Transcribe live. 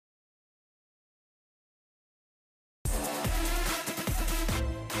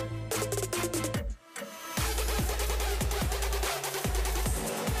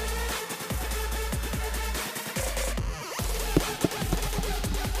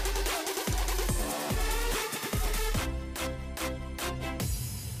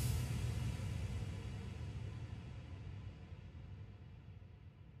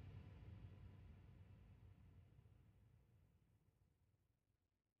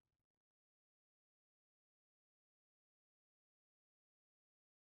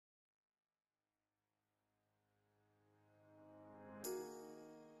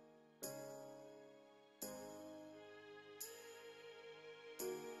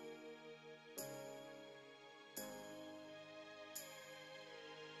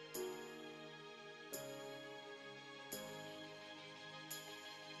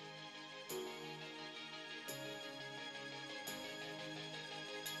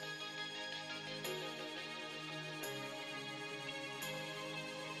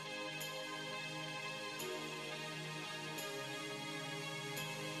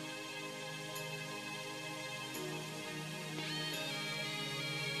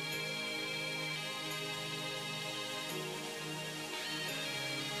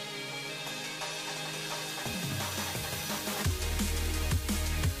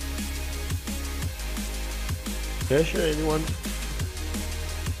Pressure anyone?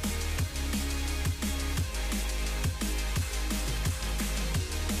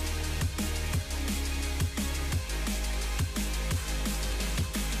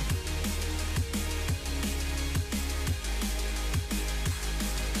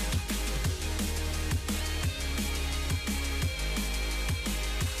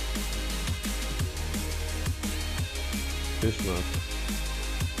 It's not.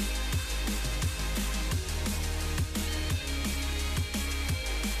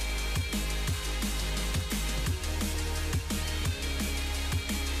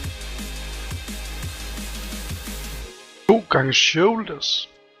 To gange shoulders.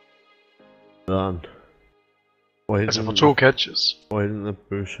 Sådan. Hvor er Altså den for 2 catches. Hvor er den der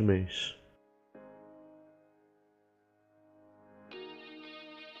bøssemæs?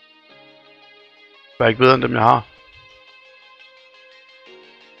 Jeg er ikke bedre end dem jeg har.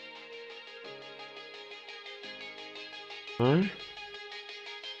 Nej.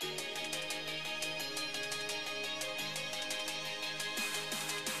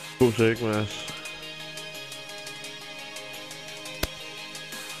 God sæk, Mads.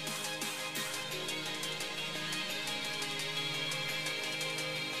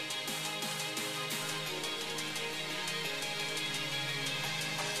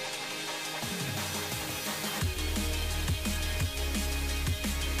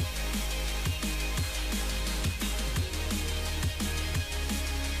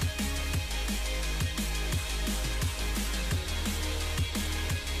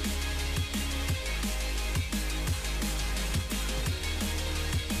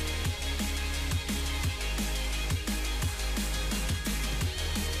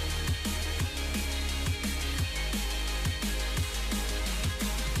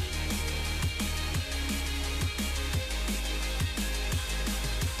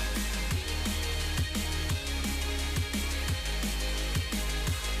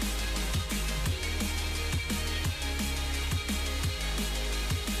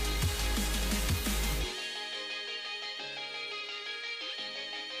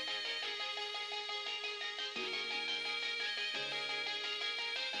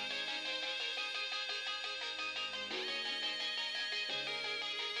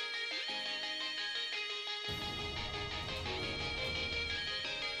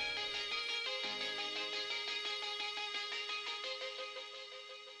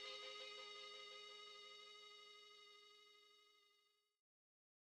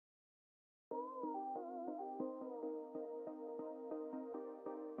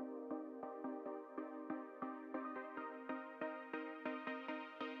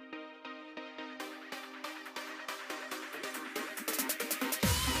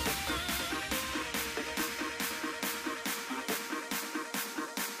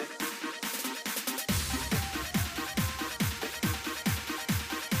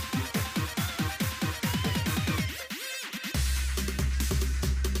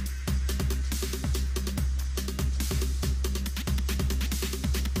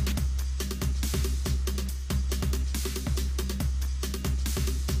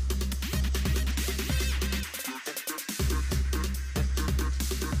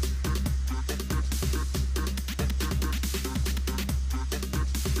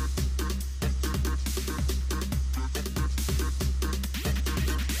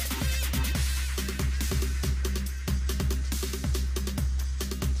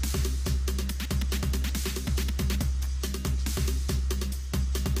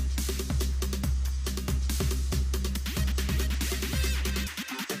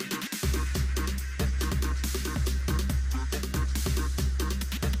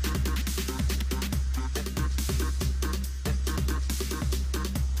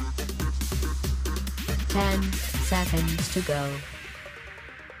 Ten seconds to go.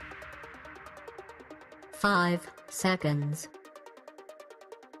 5 seconds.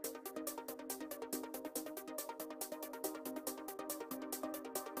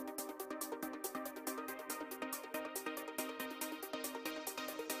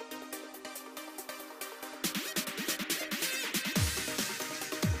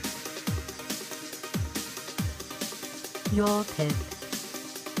 Your pick.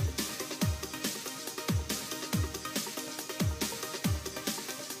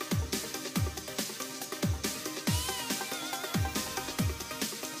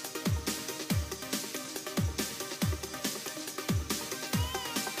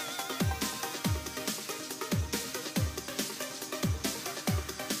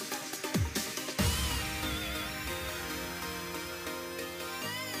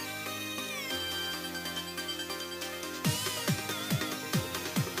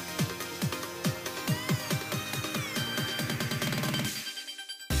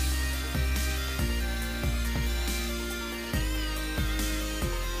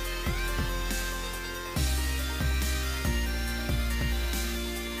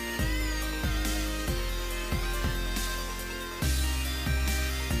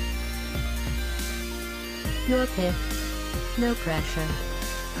 Your pick. No pressure.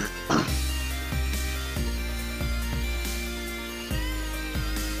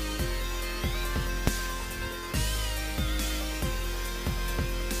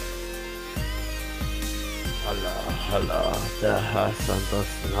 Hala, der Hassan, der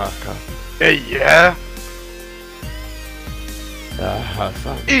snakker. Ja. Der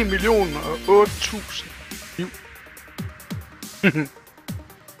Hassan. 1.008.000 liv.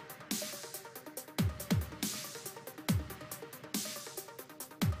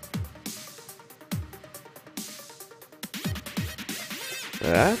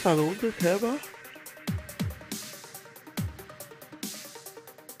 Ja, der er nogen, der kapper.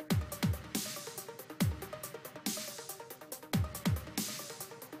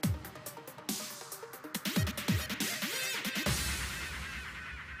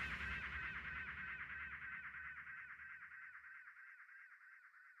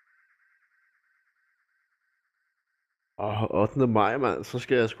 Og 8. maj, mand, så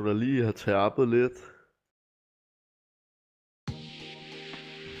skal jeg sgu da lige have tærpet lidt.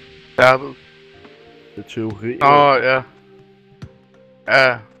 Derved. Det er teori. Ja.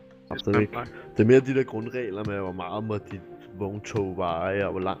 Ja. Det er mere de der grundregler med, hvor meget må dit vogntog veje,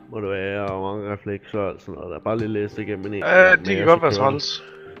 og hvor langt må det være, og hvor mange reflekser og sådan noget. Der er bare lige læst igennem en enkelt. Ja, de kan godt være træls.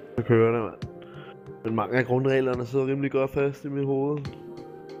 Så kører det, mand. Men mange af grundreglerne sidder rimelig godt fast i mit hoved.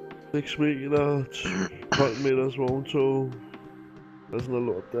 6 meter, 12 meters vogntog. Der er sådan noget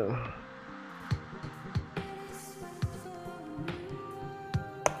lort der.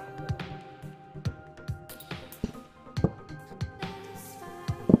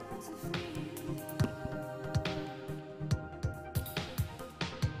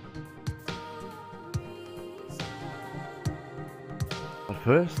 But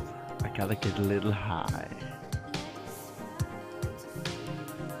first, I gotta get a little high.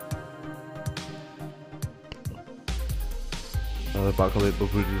 Jeg vil bare komme ind på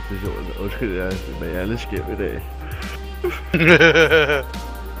politistationen. Undskyld, jeg er lidt skæv i dag.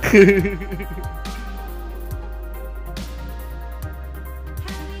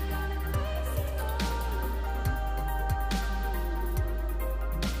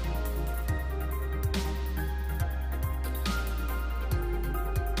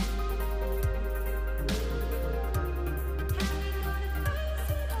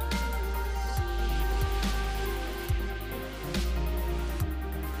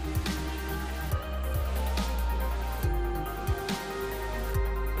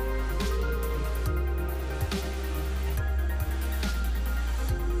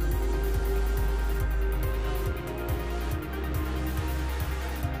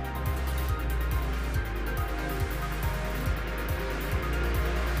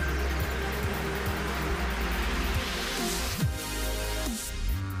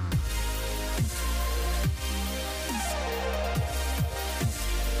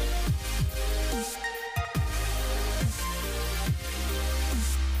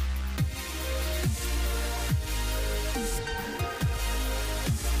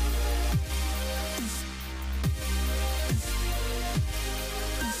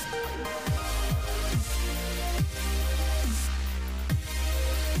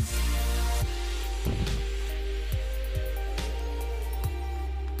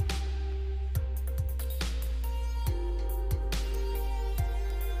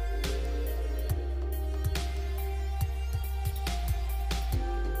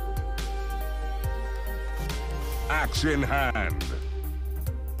 Axe in hand.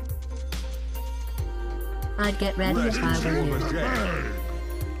 I'd get ready if I were you.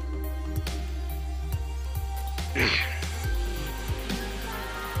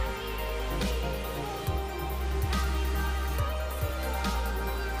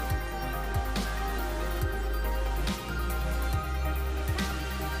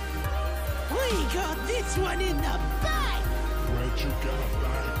 We got this one in the bag! Where'd you get a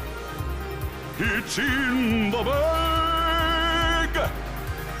bag? It's in the bag!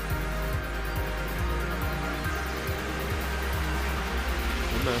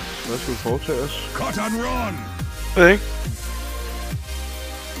 Hvad skal vi foretage os? Cut and run! Ikke?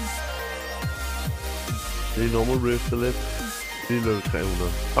 Det er normal rift lidt. Det er noget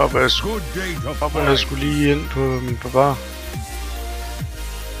 300. Og Good day to jeg skulle lige ind på min bar.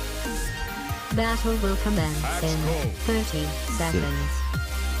 Battle will commence in 30 seconds.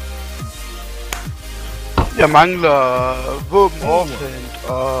 Jeg mangler våben, overflade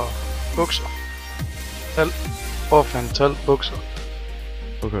og bukser. Tal. Overflade, tal, bukser.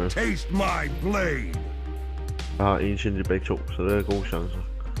 Okay. taste my blade! Jeg har ancient i begge to, så det er gode chancer.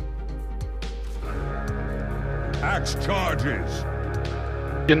 Axe charges!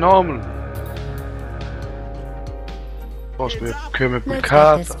 Det er normal. Hvor skal vi køre med Let's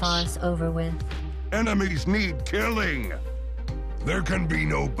get this Bukatas? farce over with. Enemies need killing. There can be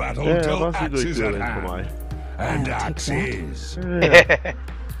no battle Ja, jeg till var sige, du axe ikke is bliver at den for hand. mig. And I'll take axe that. is.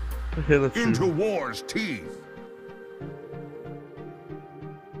 Jeg kender typen. Into war's teeth.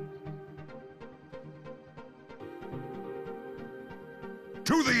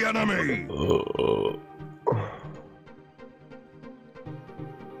 To the enemy.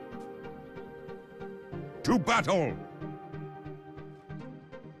 To battle.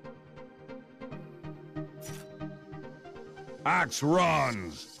 Axe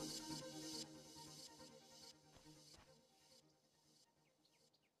runs.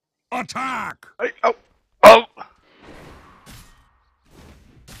 Attack. Ej, au! Au!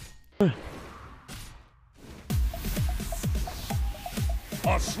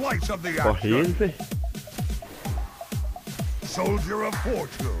 A slice of the For action. helvede. Soldier of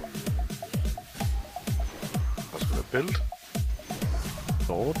fortune. Der skal være bælt.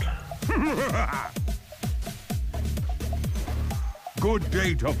 Sort. Good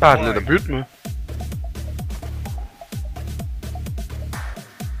day to Der er lidt at fight. bytte med.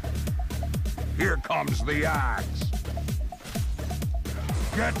 Here comes the axe.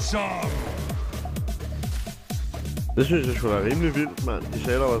 Get some. Det synes jeg skulle være rimelig vildt, mand. De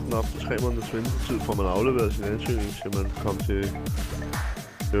sagde, der var sådan op til 3 måneders ventetid, for man afleverede sin ansøgning, til man kom til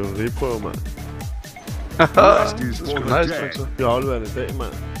teoriprøve, mand. Rest is Det er for sgu the nice, dead. altså. Vi afleverer den i dag,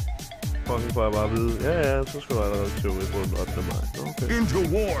 mand. Fucking får jeg bare at vide, ja, så skal du allerede teoriprøve den 8. maj. Nå, okay. Into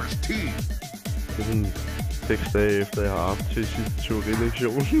war's teeth. Det er sådan 6 dage efter, jeg har haft til sidste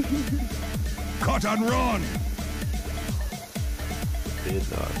teorilektion. Cut and run. Det er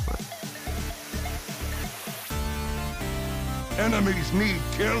nice, mand. Enemies need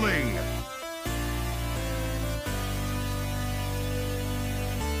killing.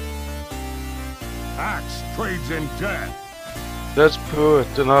 Axe trades in death. Let's på, at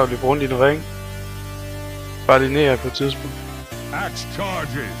den har løbet rundt i en ring. Bare lige ned på et tidspunkt. Axe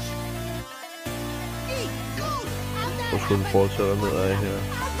charges. Så skulle den fortsætte nedad her.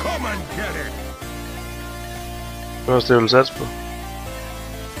 Come and get it. Det var også det, jeg ville satse på.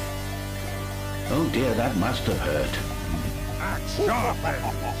 Oh dear, that must have hurt. Axe sharpened.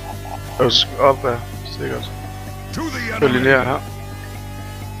 Og så op af, sikkert. To the Kør lige ned enemy. her.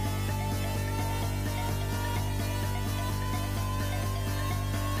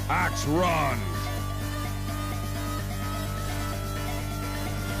 Axe runs.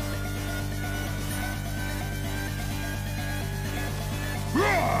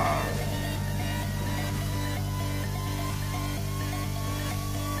 Roar!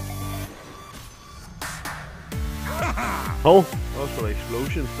 Hov, der var sgu da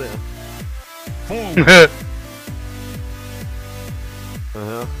explosions der. Forward.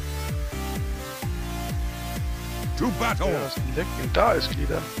 Aha. To Det battle. er også legendarisk lige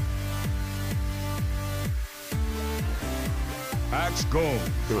der. Axe go.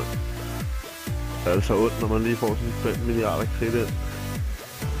 Det er altså ondt, når man lige får sådan 5 milliarder kridt ind.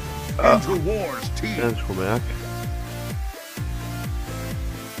 Into war's Det er han teeth. sgu mærke.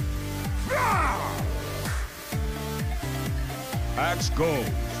 Axe goes.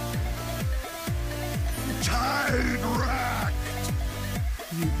 Tide racked.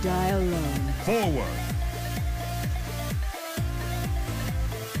 You die alone. Forward.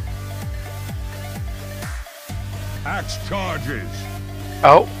 Axe charges.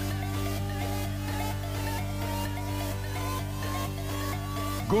 Au!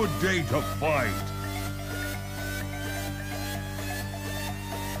 Good day to fight.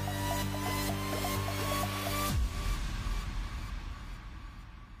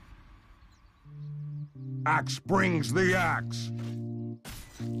 Axe brings the axe.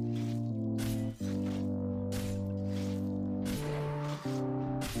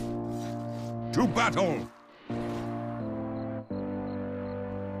 To battle.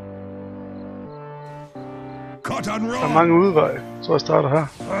 Cut and Der er run. mange udveje. Jeg tror, jeg starter her.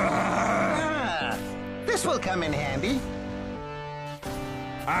 Ah, this will come in handy.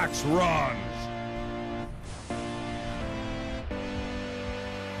 Axe runs.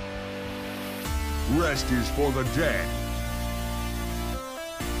 Rest is for the dead.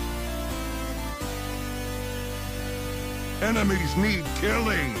 Enemies need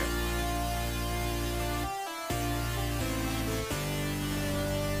killing.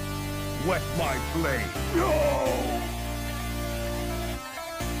 Wet my blade. No!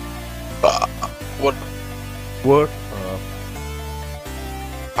 What? What?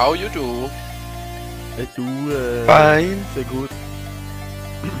 How you do? Er du, Fine. ser godt.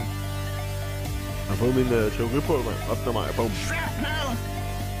 Jeg har fået min teoriprøve, mand. 8. maj, bum.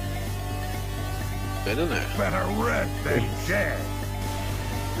 Spændende. Better red than dead.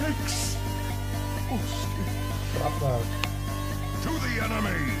 To the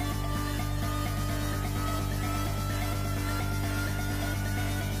enemy.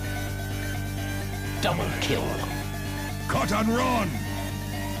 Double kill. Cut and run.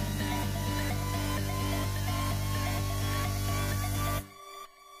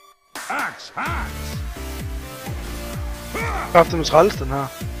 Axe, axe. Kræfter med træls, den her.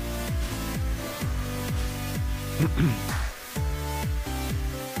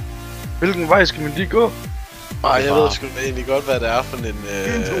 Hvilken vej skal man lige gå? Ej, jeg ved sgu egentlig godt, hvad det er for en,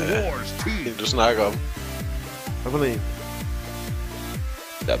 en du snakker om. Hvad for en?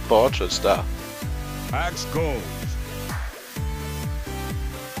 Der er portraits der. Axe goes.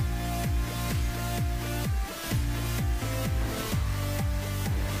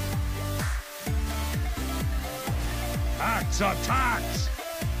 Axe attacks.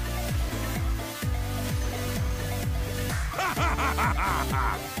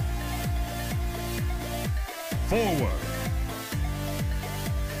 Forward.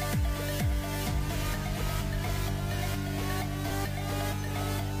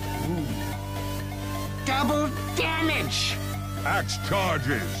 Double damage! Axe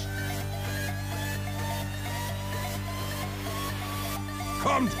charges.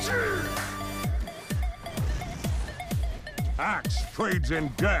 Come to. Axe trades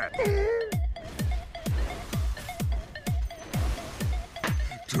in death.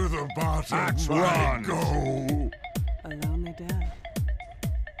 To the bottom. Axe run. Go. A lonely death.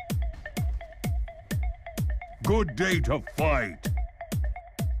 Good day to fight.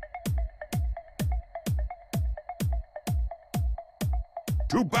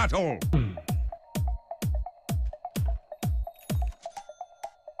 To battle.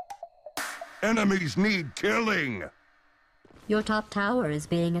 Enemies need killing. Your top tower is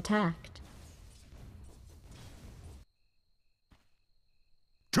being attacked.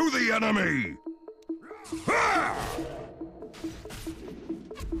 To the enemy! Ha!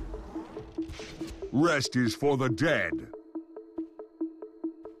 Rest is for the dead.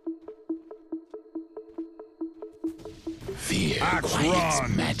 Fear Axe quiets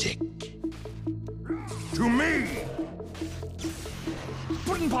run. magic. To me!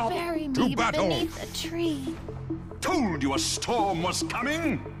 Bury To me battle. beneath a tree. Told you a storm was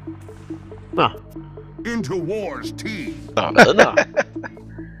coming! Nå, Into war's teeth. Nå, hvad der?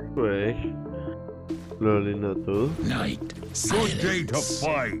 du er ikke. Lå lige noget død. Night Good day to silence.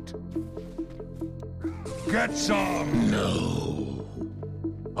 fight. Get some! No.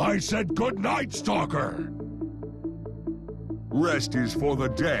 I said good night, Stalker! Rest is for the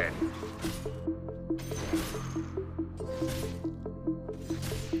dead.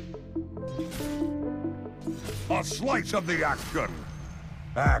 A slice of the action.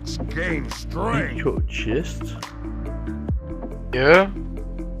 Axe gains strength. Eco chest. Ja.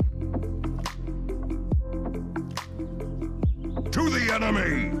 To the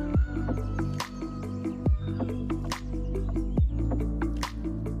enemy.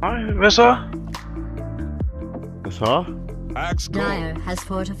 Nej, hvad så? Hvad så? Axe go. Dire has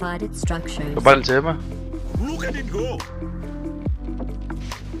fortified its structures. Gå bare lidt til mig. Look at it go.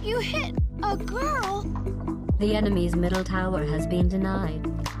 You hit a girl. The enemy's middle tower has been denied.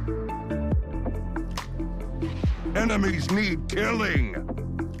 Enemies need killing.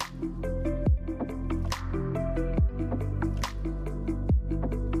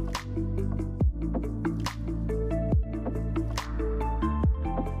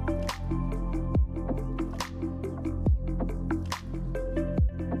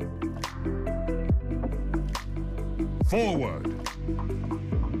 Forward.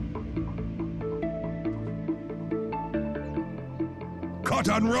 Cut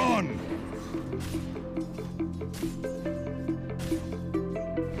and run.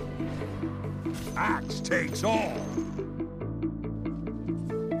 Axe takes all.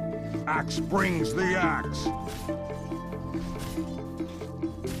 Axe brings the axe.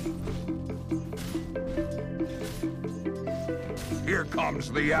 Here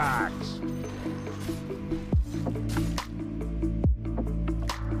comes the axe.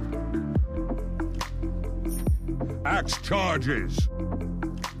 Axe charges.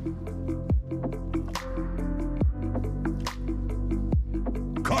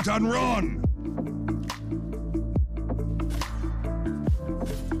 Cut and run.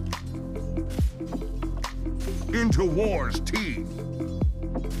 Into war's teeth.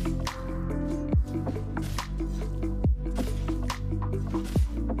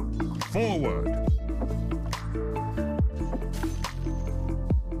 Forward.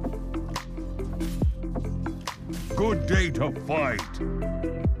 Good day to fight.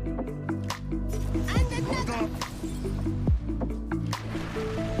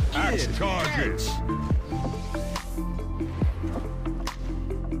 Axe charges.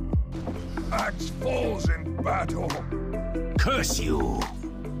 Axe falls in battle. Curse you!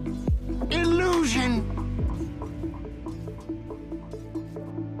 Illusion!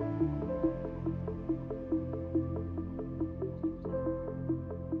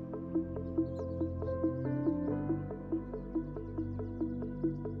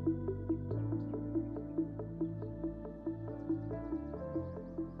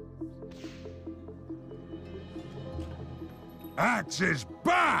 Axe is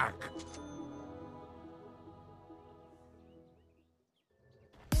back!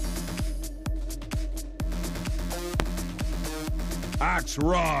 Axe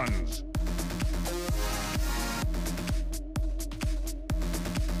runs.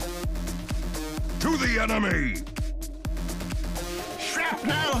 To the enemy!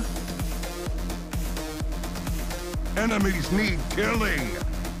 Shrapnel! Enemies need killing!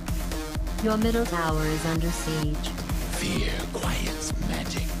 Your middle tower is under siege. Fear quiets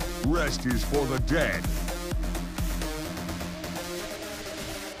magic. Rest is for the dead.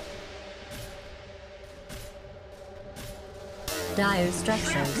 Dire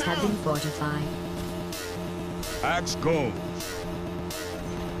structures have been fortified. Axe goes.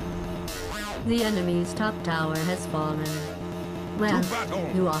 The enemy's top tower has fallen. Well, To battle.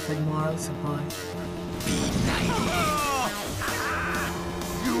 you offered moral support.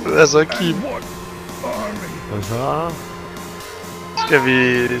 Altså, Kim, What army? Hvad så?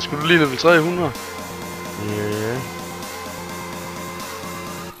 skulle du lige level 300? Ja.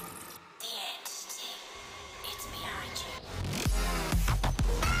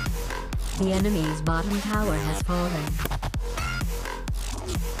 The enemy's bottom tower has fallen.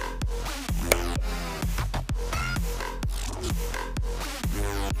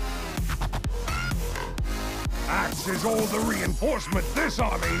 Axe is all the reinforcement this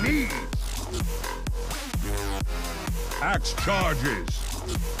army needs. Axe charges.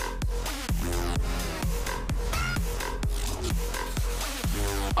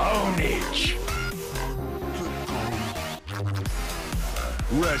 Ownage!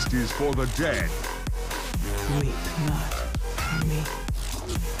 Rest is for the dead. Weep not for me.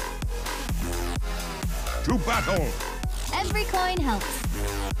 To battle. Every coin helps.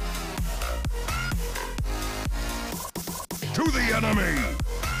 To the enemy.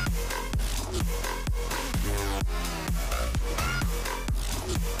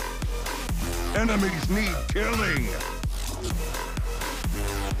 Enemies need killing.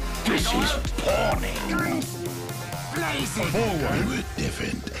 This is pawning! Forward. We're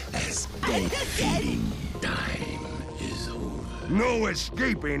different as dead feeding. Time is over. No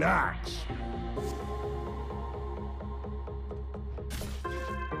escaping Axe.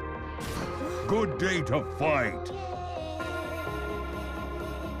 Good day to fight.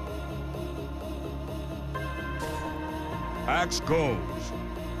 Axe goes.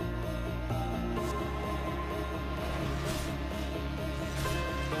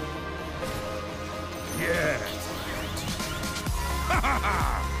 Yeah. Ha ha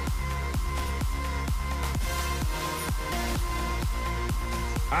ha!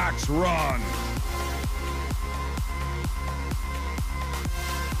 Axe run.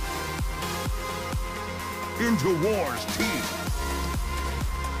 Into war's teeth.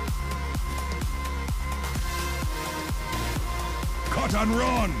 Cut and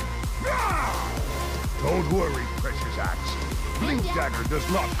run! Ah! Don't worry, precious Axe. Blink Dagger does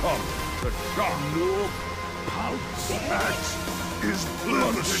not come to shock. No pounce. Axe is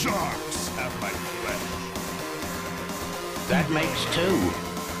blood. The sharks have my flesh. That makes two.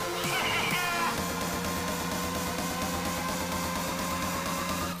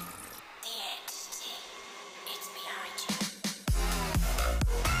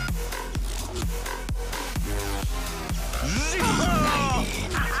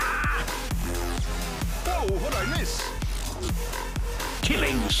 Whoa, what'd I miss?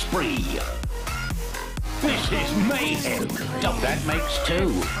 Killing spree. This is mayhem. That makes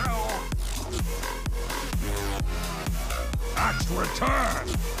two. Axe return!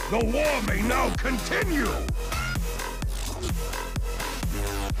 The war may now continue!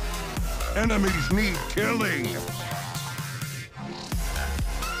 Enemies need killing!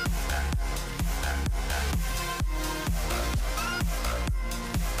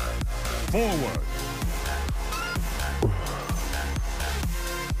 Forward!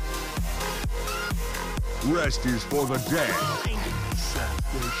 Rest is for the dead.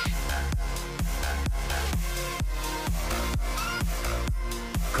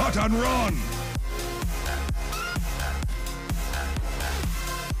 Cut and run!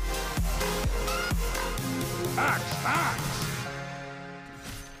 Axe! Axe!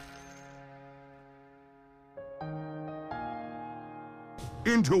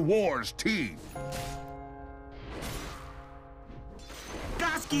 Into war's teeth.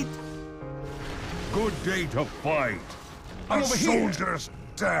 Gasket. Good day to fight. A soldier's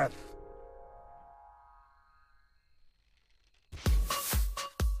death.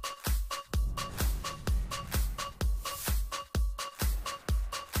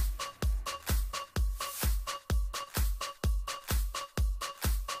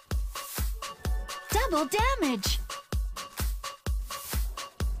 Double damage.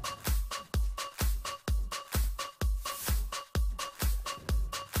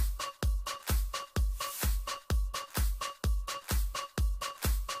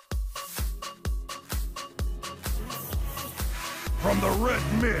 From the red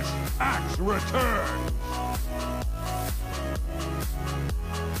mist, axe returns.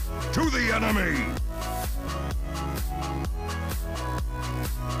 To the enemy.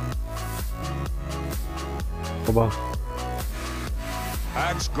 Oba.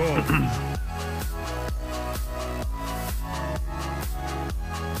 Axe goes.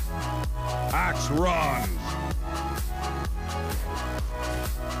 Axe runs.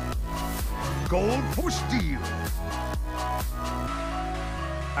 Gold for steel.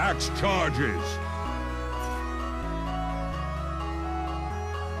 Axe charges.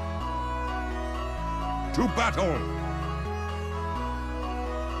 To battle.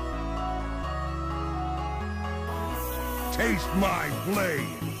 Taste my blade.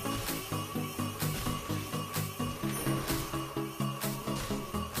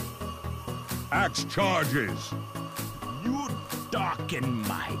 Axe charges. You darken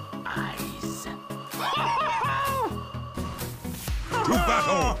my eyes. To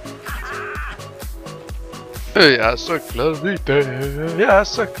battle. Jeg er så glad i dag. Jeg er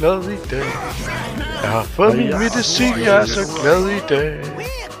så glad i dag. Jeg har fået min medicin. Jeg er så glad i dag.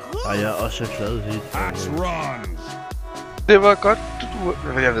 Og jeg er også glad i dag. Axe runs. Det var godt.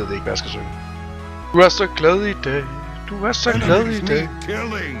 Jeg ved ikke, hvad jeg skal synge. Du er så glad i dag. Du er så glad i dag.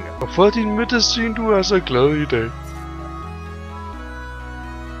 Killing. Og fået din medicin. Du er så glad i dag.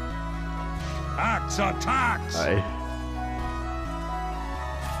 Axe attacks. Nej.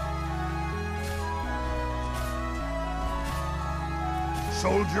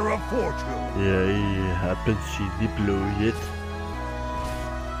 Soldier of fortune. Jeg har benzin i blodet.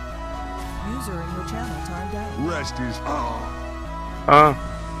 User in your channel timed out. Rest is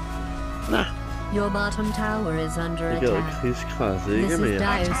Your bottom tower is under Det gad attack. krigskrasse This ikke is mere.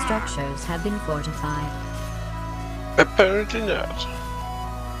 dire structures have been fortified. Apparently not.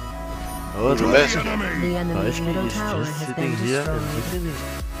 Åh, to der the er enemy. The enemy's faktisk middle en tower has stridsstilling been her. destroyed.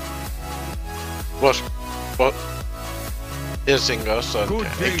 Hvor... Jeg tænker også sådan, Good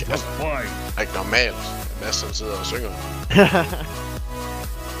det er day ikke, to altså, fight. ikke normalt. Mads han sidder og synger.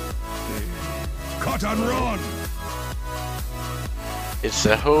 Cut and run. It's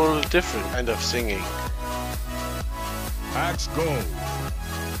a whole different kind of singing. Axe goes.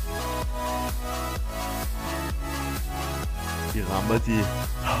 De rammer de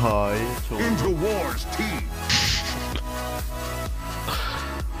høje toner. Into war's teeth.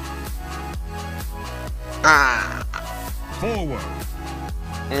 Forward.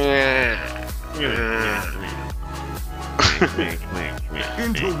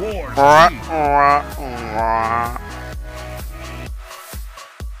 Into war's teeth.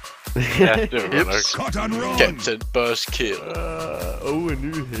 Ja, det var godt nok. Cut and run. Captain Buzzkill. En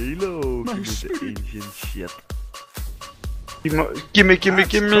ny Halo. Give me the ancient shit. Gimme.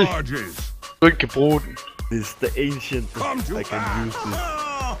 Axe charges. Du ikke kan bruge den. It's the ancient. Come to I can use this.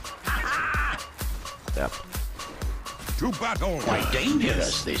 Yep. To battle. Quite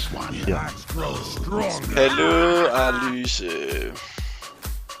dangerous, this one. Axe grows stronger. Hallo, Arlyse.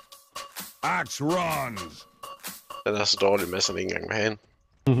 Axe runs. Den er så dårlig med, sådan ikke engang vil have hende.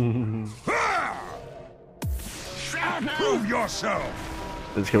 Prove yourself.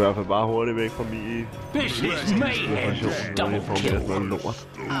 Den skal i hvert fald bare hurtigt væk fra min This is mayhem. Double kill. lort.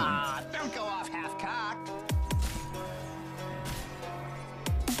 Don't go off half-cocked.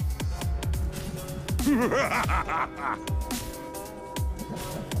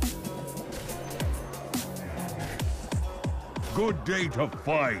 Good day to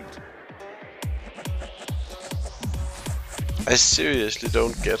fight. I seriously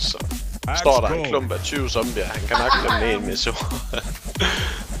don't get så. Står der en klump af 20 zombier, han kan nok glemme en mission.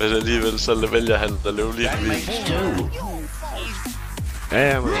 Men alligevel så vælger han at løbe lige forbi.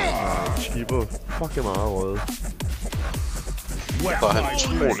 Ja, men skipper fucking meget røde. Så er han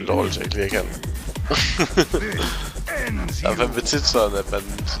utroligt dårlig til at klikke han. Der er fandme tit sådan, at man,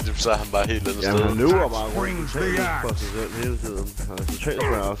 så er han bare helt andet sted. Ja, han løber bare rundt for sig selv hele tiden. Han er totalt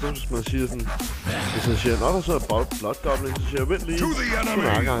svær, og så hvis man siger sådan... Hvis han siger, nå der så er Blood Goblin, så siger jeg, vent lige. Så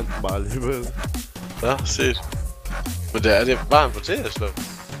nakker han bare alligevel. Ja, set. Men det er det bare han på TS, da.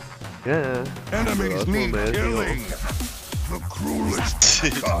 Ja, ja. Enemies need killing. The cruelest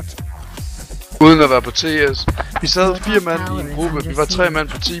cut. Uden at være på TS. Vi sad 4 mand i en gruppe. Vi var 3 mand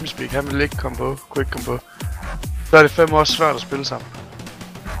på Teamspeak. Han ville ikke komme på. Kunne ikke komme på. Så er det fandme også svært at spille sammen.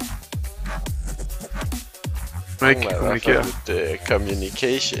 Man ikke kan kommunikere.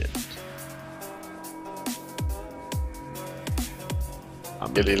 Communication.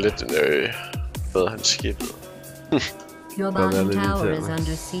 Jeg er lige lidt bedre han skippede. Your bottom tower is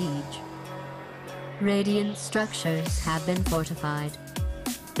under siege. Radiant structures have been fortified.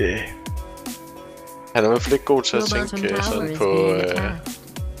 Han er i hvert fald ikke god til at tænke sådan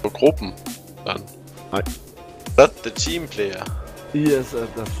på gruppen. Sådan. Nej. Not the team player. Yes, at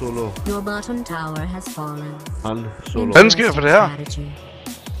der solo. Your bottom tower has fallen. Han solo. Hvad sker for det her?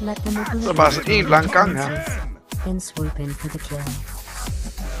 Så er bare sådan en lang gang her. Then swoop in for the kill.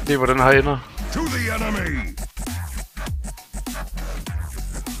 Det er hvor den her ender. To the enemy.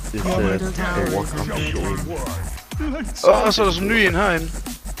 Og så er der sådan en ny en herinde.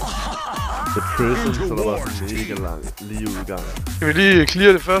 The prison, så der var sådan mega lang lige udgang. Skal vi lige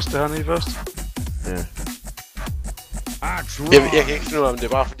clear det første hernede først? Ja. Jeg kan ikke finde ud af, om det er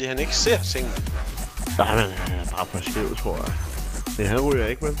bare fordi han ikke ser tingene. Nej, men han er bare på skæv, tror jeg. Det han ryger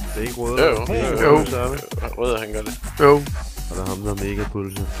ikke, men det er ikke røde. Jo. Røde, han gør det. Jo. Og der er ham, der er mega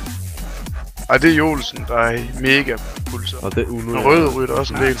pulse. Ej, det er Jolsen, der er mega pulser. Og det er Uno. Og røde ryger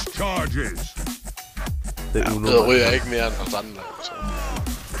også en del. Det er Uno. Røde ryger ikke mere end os andre.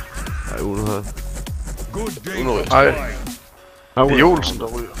 Nej, Uno her. Uno ryger. Nej. Det er Jolsen, der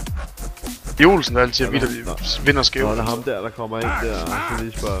ryger. Jolsen er altid vinder skæv. Nå, det er ham der kommer ind der, og så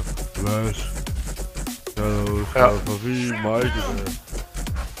lige spørger. Hvad? Ja. Forbi mig, det der.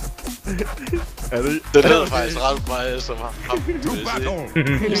 Er det? Det lyder faktisk ret meget som ham, vil jeg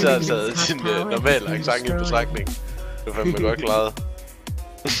sige. Især har taget sin normale accent i betragtning. Det var fandme godt klaret.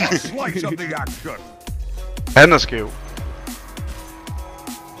 Han er skæv.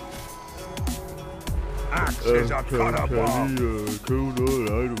 Kan jeg lige købe noget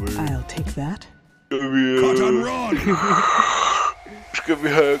af dig, du ved? I'll take that. Skal vi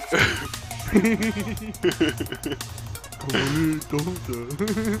have...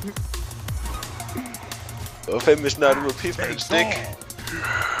 Hvor fanden hvis snart du må pifte en stik?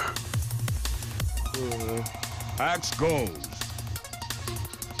 Axe goes.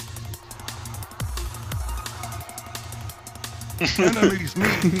 Enemies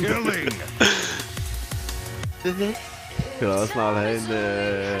need killing. Kan jeg også snart have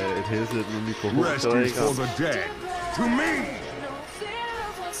et headset med mikrofon, så der ikke for the dead. To me.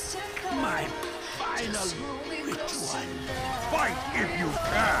 My final ritual. Fight if you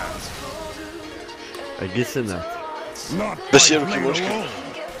can. I guess in that. Hvad siger du, Kimoshka?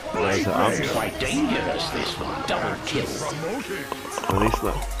 Altså, Quite dangerous, this one. Double kill. men ikke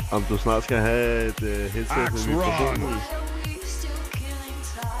snart. Om du snart skal have et headset med mikrofon i.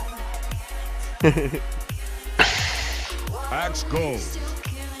 Axe goes.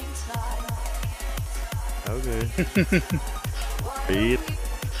 Okay. Fedt.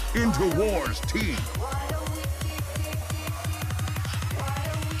 Into war's teeth.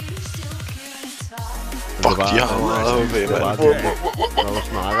 Fuck, de har meget ved, mand. Når du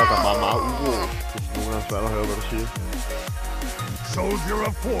snakker, der er bare meget uro. Det er nogle gange svært at høre, hvad du siger. Soldier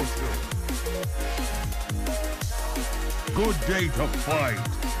of fortune. Good day to fight.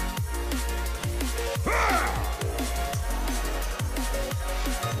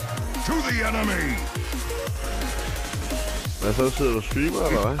 To the enemy. Hvad så, sidder du streamer,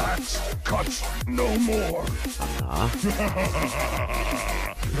 eller hvad? Axe cuts no more. Ja.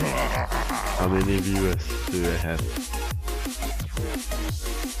 How many viewers do I have?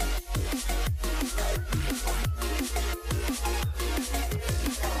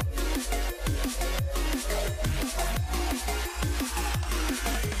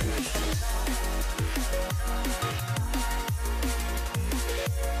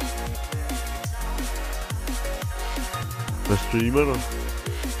 Hvad streamer du?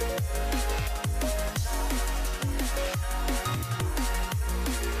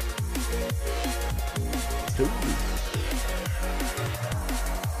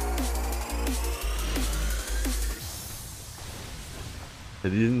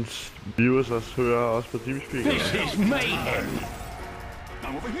 Kan dine viewers også høre også på Teamspeak? This is mayhem.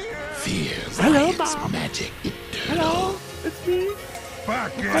 Fear Hello, its Bob. magic eternal. Hello, it's me.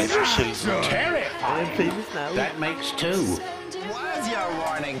 Back in Ej, for helvede. Terrifying. That makes two. Was your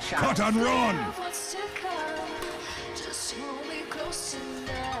warning shot? Cut and run!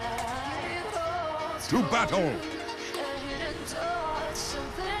 To battle!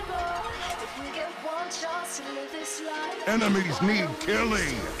 Enemies need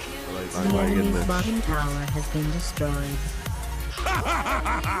killing! The enemy's bottom tower has been destroyed.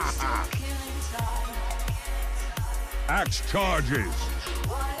 Axe charges!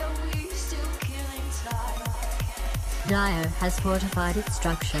 Dire has fortified its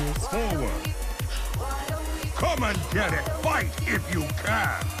structures. Forward! Come and get it! Fight if you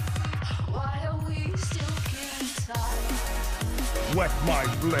can! Wet my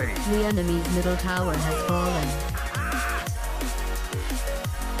blade! The enemy's middle tower has fallen.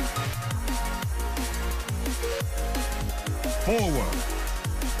 Forward!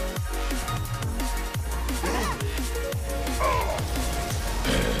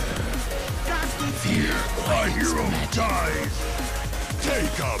 Fear My hero dies!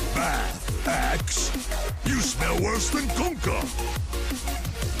 Take a bath, Axe! You smell worse than Gonka!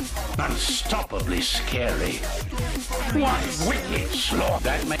 Unstoppably scary. One wicked slaughter.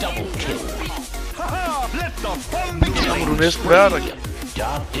 That may double kill. Let the fun Så må du næsten være der.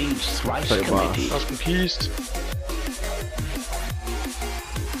 Dark Deeds Thrice Committee. Der er sgu en kiste.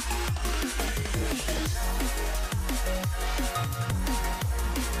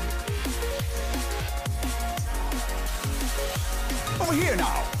 Over here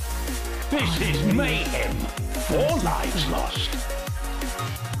now. This is mayhem. 4 lives lost.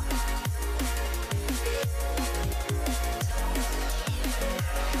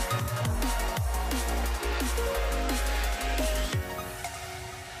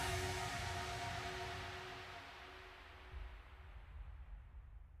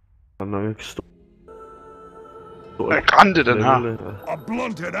 Hvad er grænte den her? A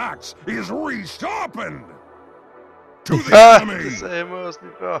blunted axe is resharpened! To the enemy! Det sagde jeg også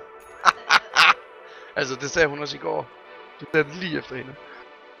lige før. Altså, det sagde hun også i går. Du sagde det lige efter hende.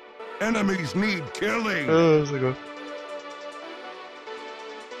 Enemies need killing! Så godt.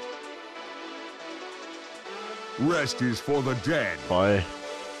 Rest is for the dead. Bøj.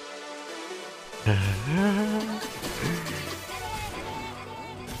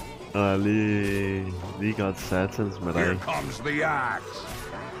 Og lige godt satans med Here dig. comes the axe.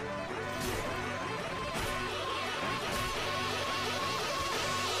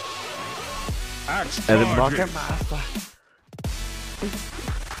 Axe Er det Mokka charges. Master?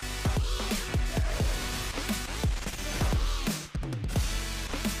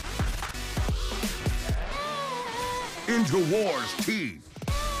 Into war's teeth.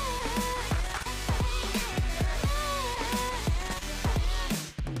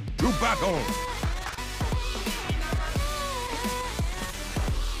 To battle.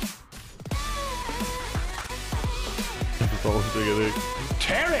 Jeg forstår sikkert ikke.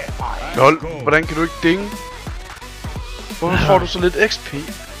 Terrifying. Lol, hvordan kan du ikke dinge? Hvorfor får du så lidt XP?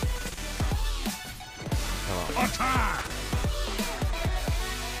 Attack!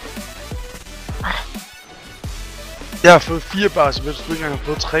 Jeg har fået 4 bars, mens du ikke engang har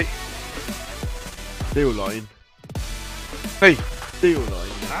fået 3. Det er jo løgn. Hey, Det er jo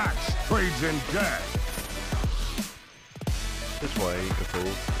løgn. Axe trades in death. Det tror jeg ikke kan få.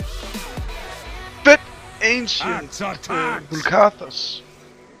 fedt! Ancient Axe attacks. Vulkathos.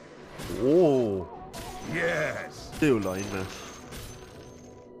 Yes. Det er jo løgn, Mads.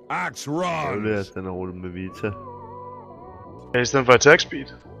 Axe Jeg vil runs. at den er rullet med Vita. Ja, i stedet for attack speed.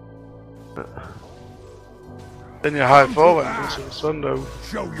 Den jeg har i forvejen, den ser sådan der ud.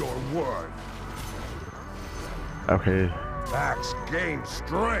 Show your worth. Okay. Axe gain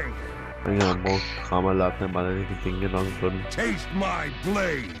strength. Den kan man bruge krammerlappen, bare ikke kan dinge nok på den. Taste my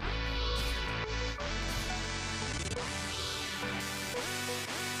blade.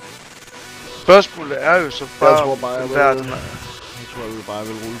 Spørgsmålet er jo så bare, Jeg tror bare, jeg vil, verden jeg tror, jeg vil bare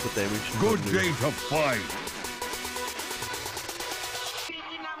vil rulle på damage. Good day to fight.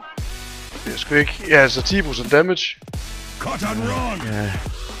 Det er sgu ikke... Ja, altså 10% damage. Cut and run. Ja.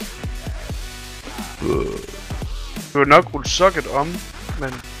 Du vil nok rulle socket om,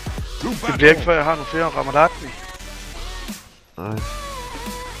 men To det bliver ikke battle. før jeg har nogle flere Ramadatni. Nej.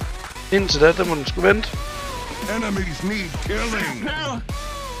 Indtil da, der må den sgu vente. Enemies need killing.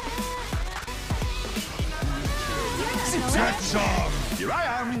 Get some. Here I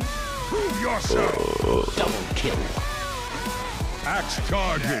am. Prove yourself. Double kill. Axe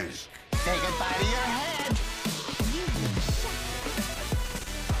charges. Say goodbye to your head.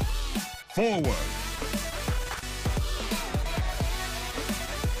 Forward.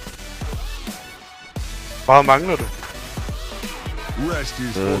 Meget mangler du. Rest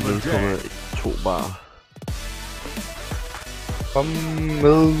is for the dead. 0,2 bare. Kom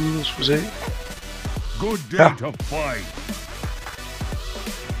med, skal vi se. Good day to fight.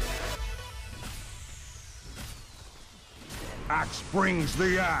 Axe brings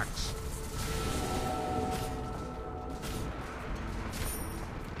the axe.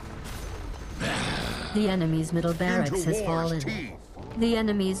 The enemy's middle barracks has fallen. The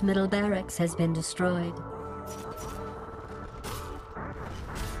enemy's middle barracks has been destroyed.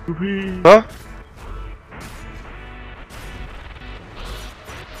 Huh?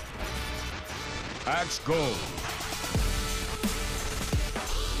 Axe go.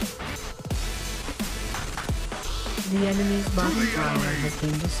 The enemy's bottom tower has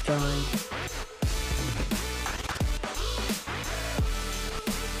been destroyed.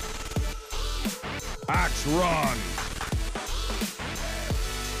 Axe run.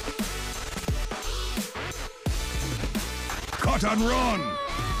 Cut and run.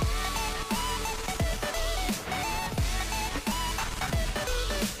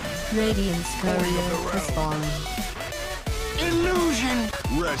 Radiant's courier has fallen. Illusion.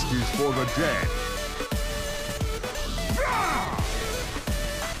 Rest is for the dead.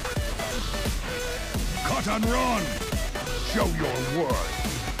 Cut and run. Show your worth.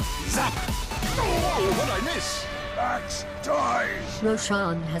 Zap. Oh, what I miss? Axe dies.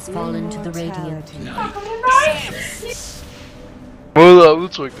 Roshan has fallen to the Radiant. Måde at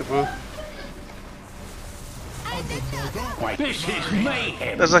udtrykke det på. This is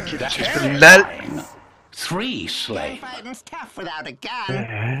mayhem. Lad os så kigge til at spille LAL. 3 slain. Fighting's tough without a gun,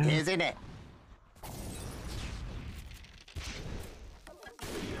 isn't it?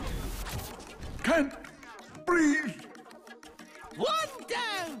 Can't breathe. One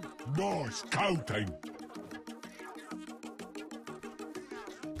down. Nice counting.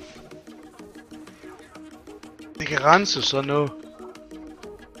 Det kan rense sådan noget.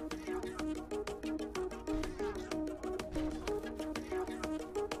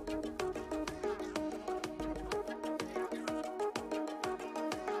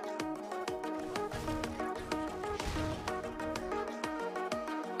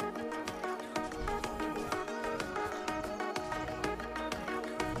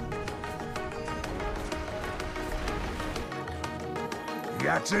 The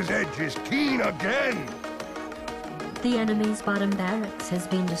axe's edge is keen again. The enemy's bottom barracks has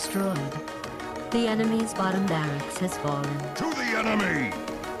been destroyed. The enemy's bottom barracks has fallen. To the enemy.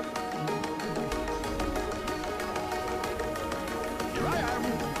 Here I am.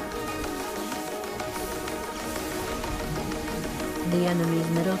 The enemy's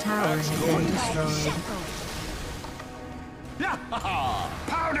middle tower has been destroyed.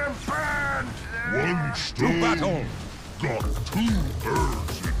 Powder burn. One to battle. Got 2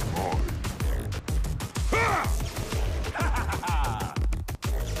 birds in mind.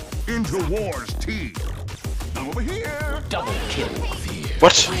 Into war's teeth. I'm over here. Double kill.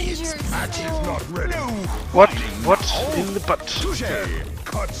 What? Match is not ready. What? What? In the butt.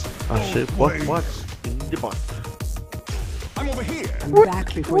 Cuts. I said, what? In the butt. I'm over here. I'm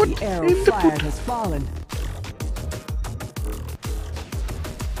back before the arrow fired has fallen.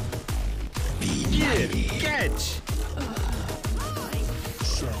 Catch.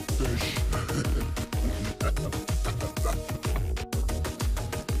 Selfish.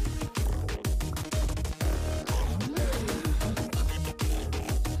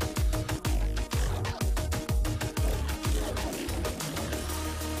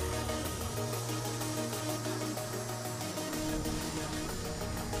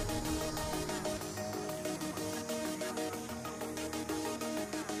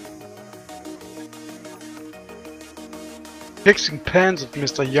 Fixing pans of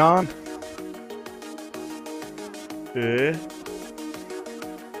Mr. Yarn. Okay.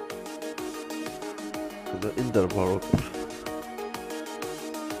 Det er intet bare op.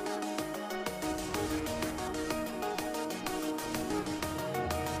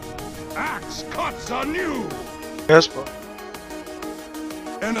 Axe cuts anew. Kasper.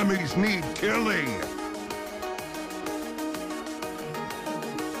 Enemies need killing.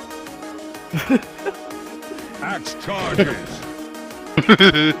 Axe charges.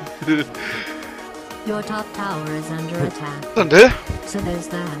 Your top tower is under attack. Sådan det. So there's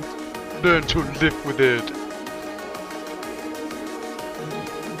that. Learn to live with it.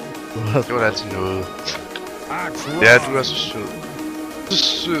 Det var da altid noget. Ja, du er så sød. Så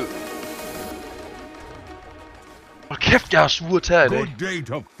sød. Hvor kæft, jeg har sure tær i dag. Good day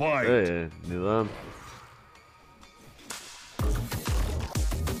to fight. Ja, nederen.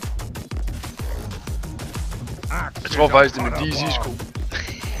 Jeg tror faktisk, det er med DC-sko.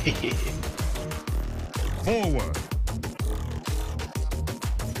 Forward.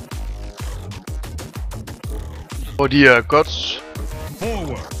 Og de er godt.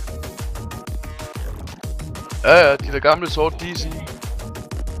 Forward. Ja, de der gamle sort DC.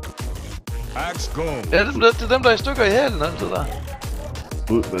 Axe go. Ja, det er dem, der er i stykker i hælen, alt det der.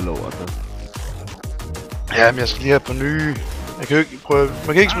 Ud med lortet. Ja, men jeg skal lige have et par nye. Jeg kan jo ikke prøve.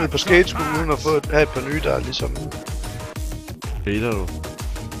 Man kan ikke smide på skateschool uden at have et par nye, der er ligesom. Hater du?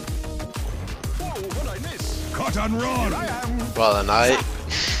 Cut and run. Brother, nej.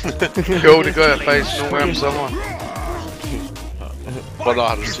 Jo, det gør jeg faktisk nogle gange om sommeren. Hvornår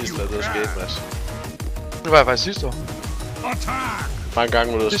har du sidst været ude at skate, Mads? Det var jeg faktisk sidste år. Mange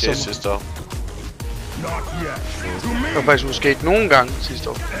gange var du ude at skate sidste år. Jeg var faktisk ude at skate nogle gange sidste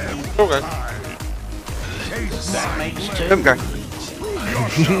år. Nogle gange. 5 gange.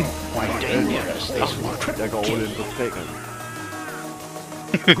 Jeg går all in på 3 gange.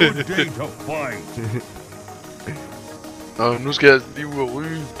 Good day to fight. Nå, nu skal jeg lige ud og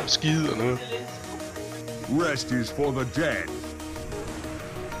ryge og skide og noget. Rest is for the dead.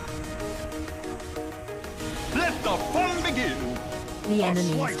 Let the fun begin. The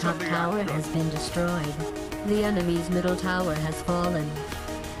enemy's top tower has been destroyed. The enemy's middle tower has fallen.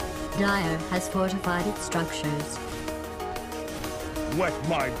 Dire has fortified its structures. Wet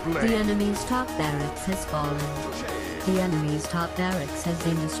my blade. The enemy's top barracks has fallen. The enemy's top barracks has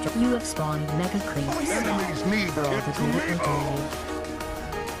been destroyed. You have spawned mega creeps. Enemies need For all the good it will do.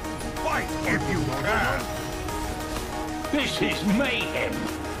 Fight if you can. This is mayhem.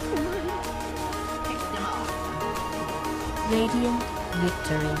 Radiant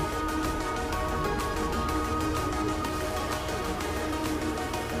victory.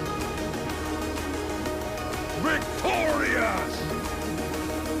 Victorious!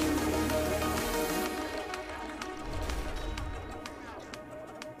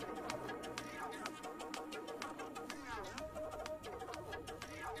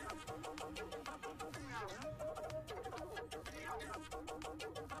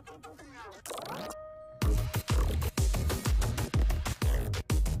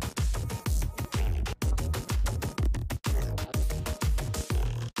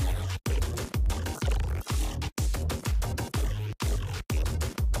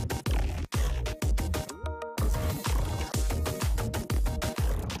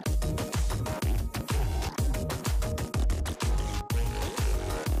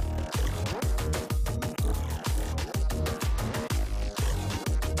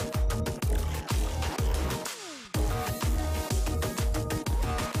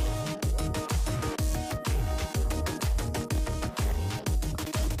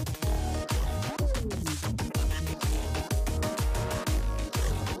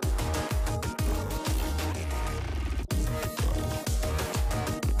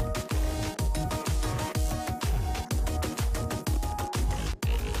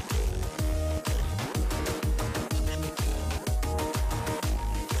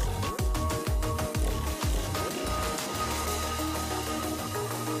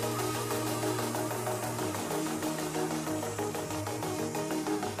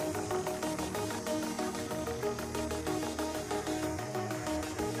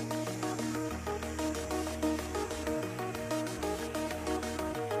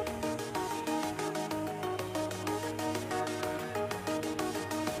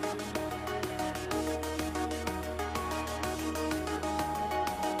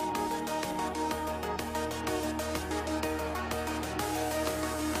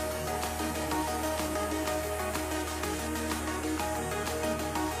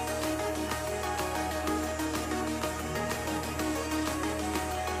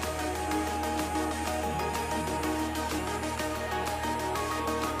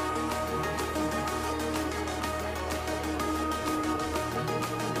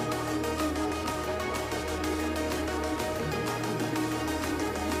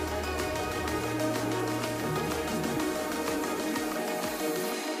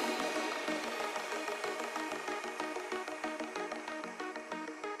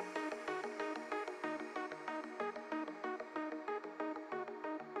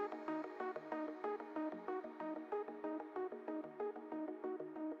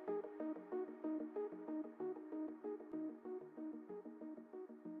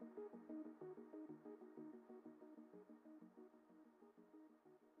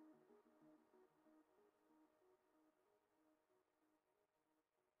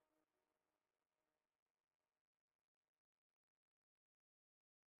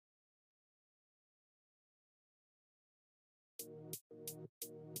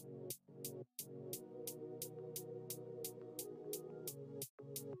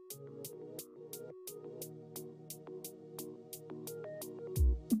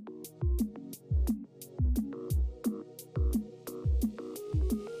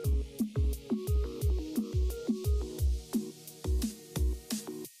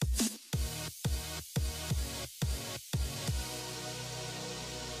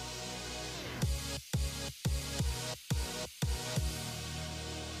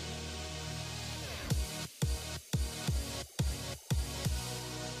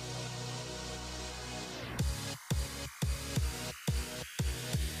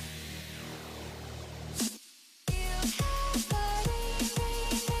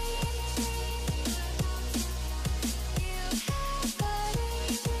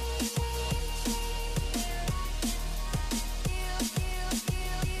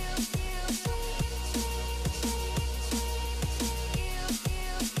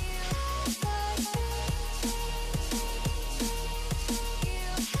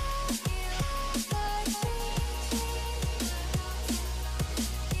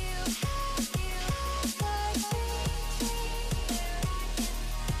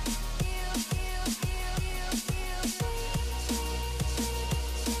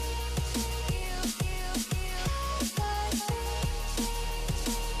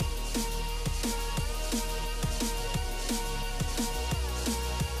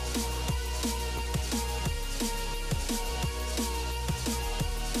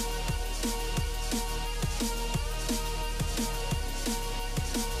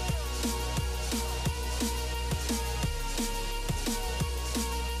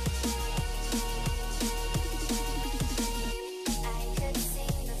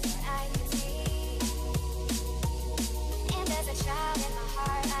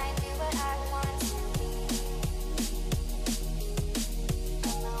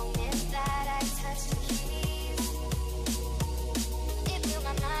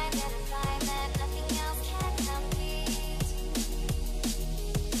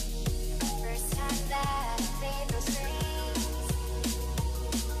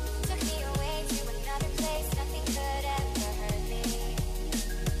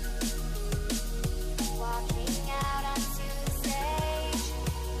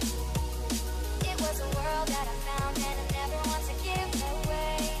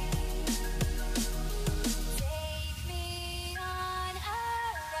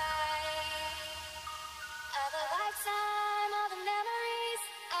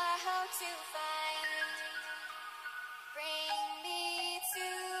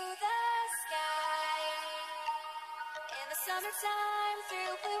 Summertime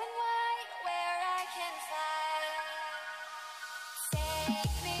through blue and white, where I can fly.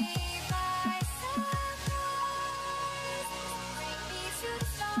 Take me by surprise. Bring me to the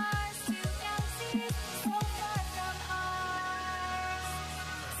stars, to galaxies so far from ours.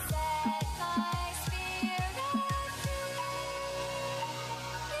 Set my spirit free.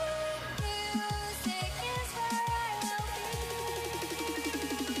 Music is where I will be.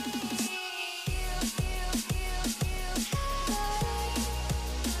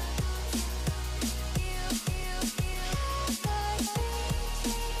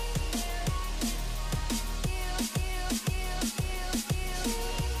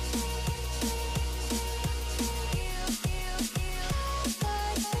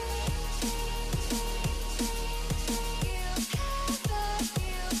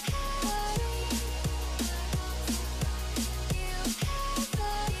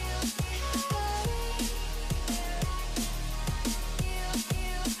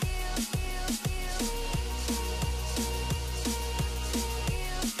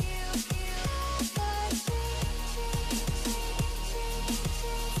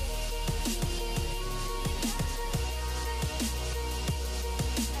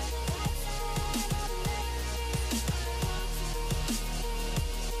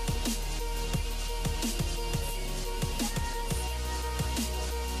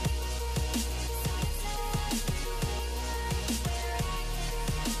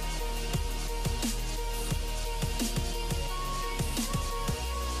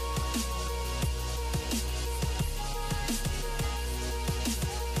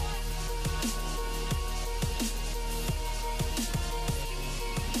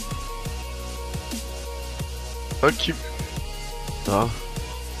 Okay. Nå.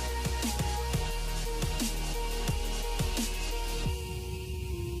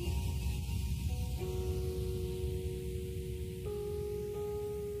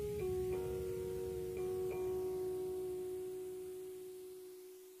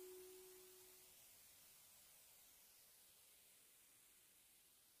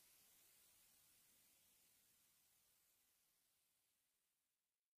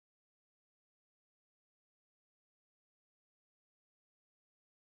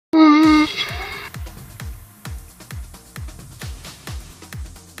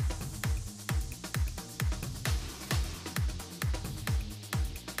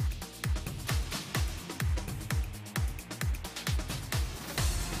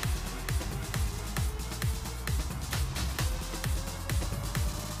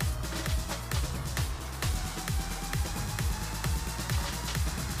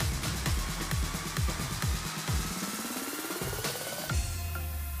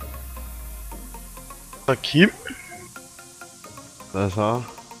 Så Kim, Hvad så?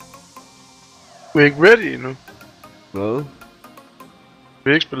 du er ikke ready endnu. Hvad? Du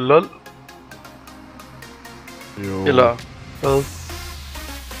vil ikke spille LOL? Jo. Eller hvad?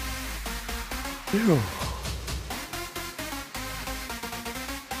 Jo.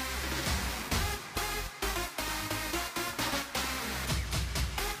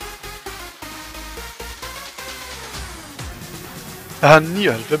 Jeg har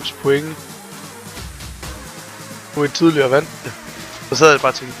 99 point. Nu er jeg tidligere vandt det. Så sad jeg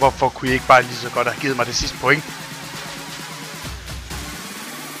bare og tænkte, hvorfor kunne I ikke bare lige så godt have givet mig det sidste point?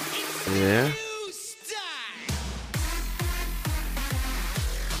 Ja.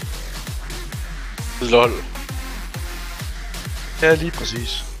 LOL. Ja, lige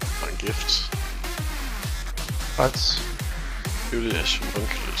præcis. Og en gift. Ret. Julius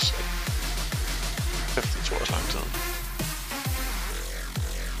Munkeløs. Kæft, det tog også lang tid.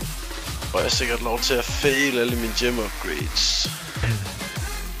 Og jeg har sikkert lov til at fail alle mine gem upgrades.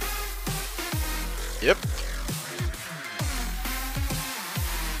 Yep.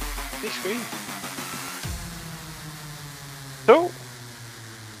 Big screen. To.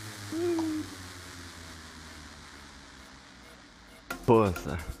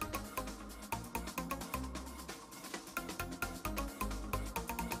 Forza.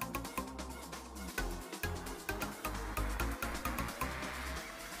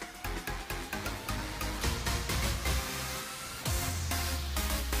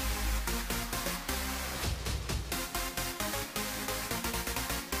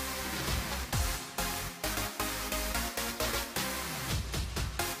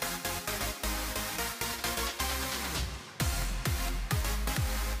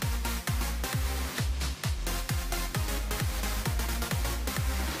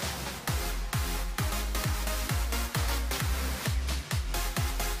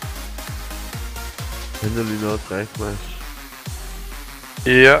 Henter lige noget at drikke, Mads.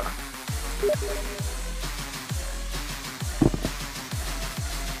 Ja.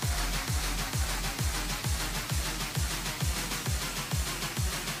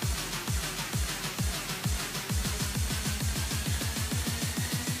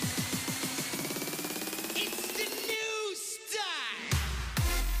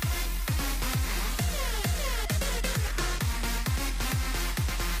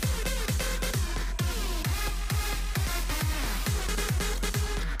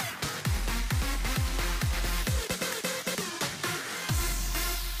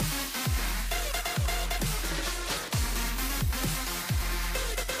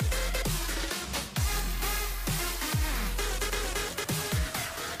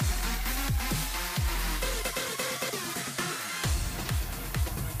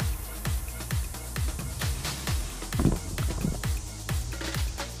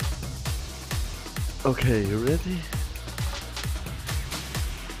 Okay, you ready?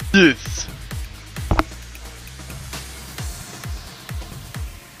 Yes.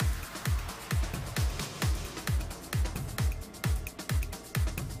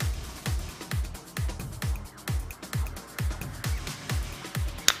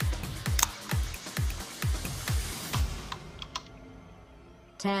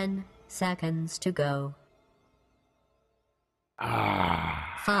 Ten seconds to go.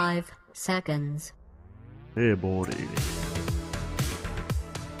 Ah. 5 seconds. Hey, buddy.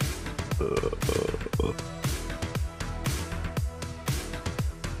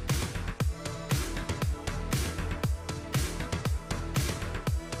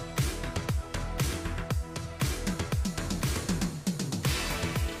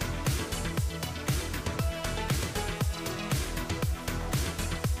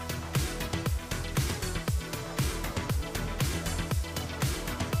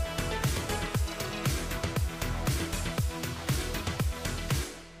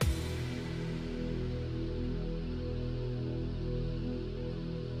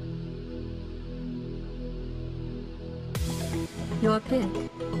 Your pick.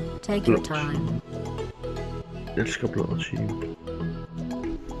 Take your time. Jeg elsker blå team.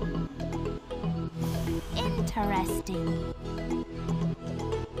 Interesting.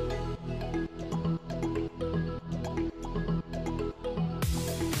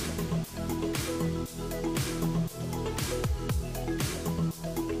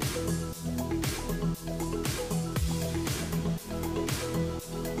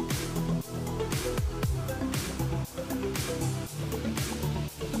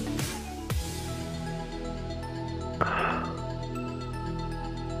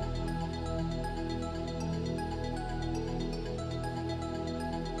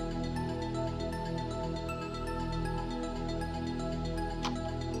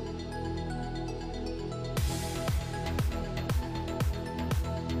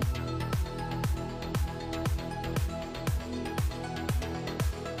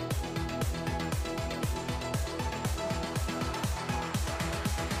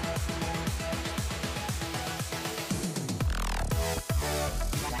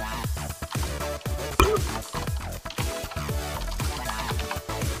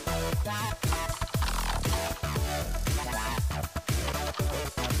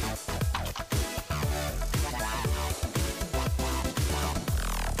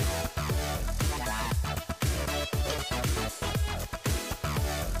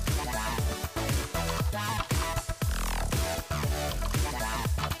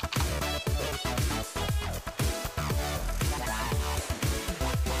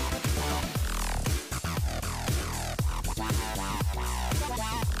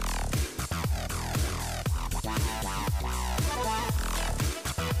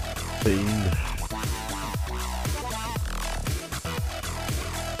 Bane.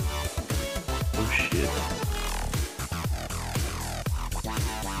 Oh shit.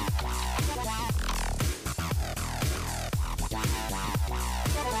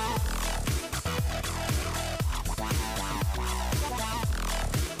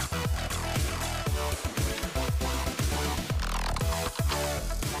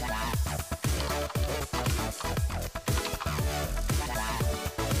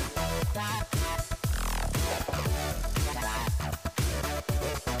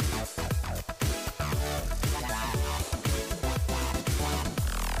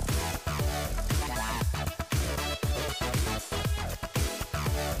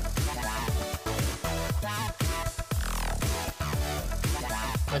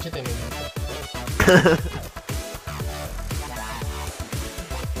 Macete mi.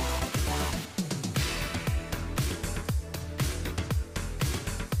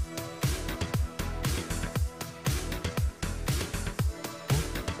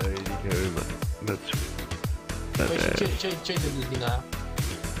 Ce-ai de dus din aia?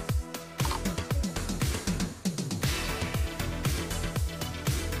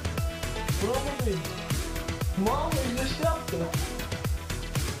 Mamă, ești deșteaptă!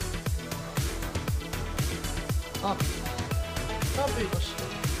 Ah, pe așa.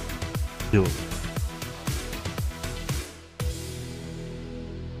 Jo.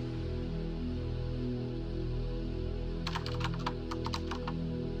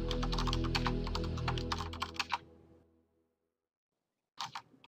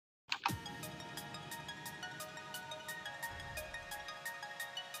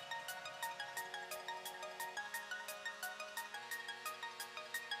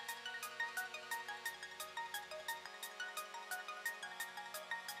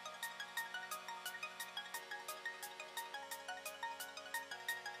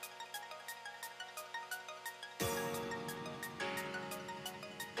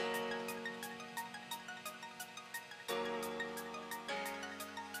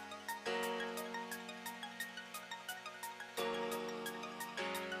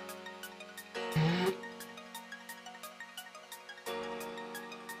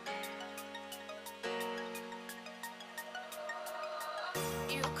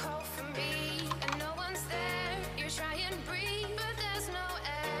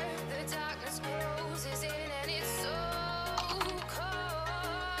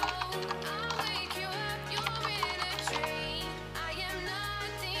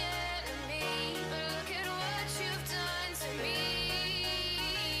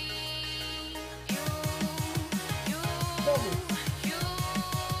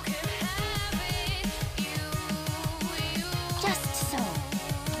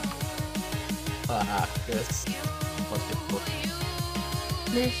 Ah, yes. What's it for?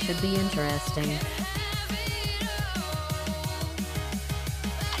 This should be interesting.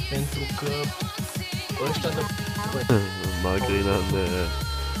 Intro club. First at the... Meget grineren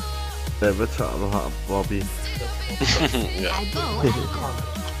avatar, du har, Bobby. Ja.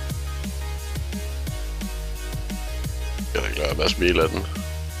 Jeg er glad med at smile af den.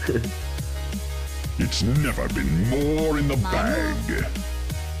 It's never been more in the bag.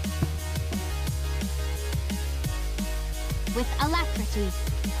 With alacrity.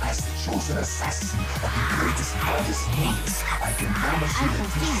 As the chosen assassin of the greatest of his kings, I can promise you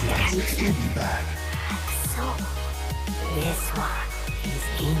that this is in the bag. So, this one is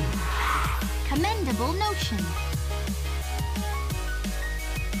in. Commendable notion.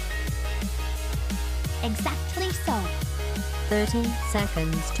 Exactly so. 30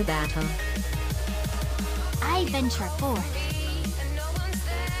 seconds to battle. I venture forth.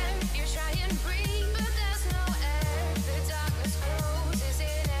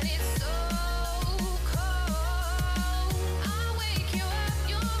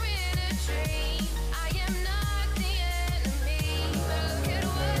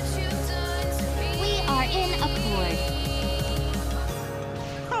 We are in accord.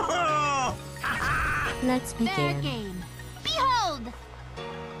 Let's Fair begin. game. Behold!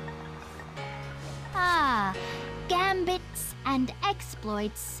 Ah, gambits and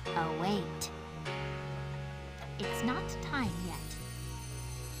exploits await. It's not time yet.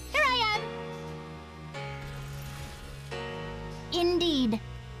 Here I am! Indeed.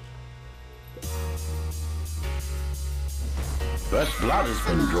 First blood has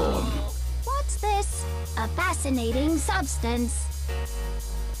been drawn. What's this? A fascinating substance.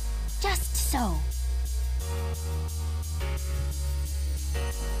 Just so.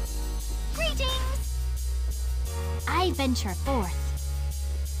 Greetings! I venture forth.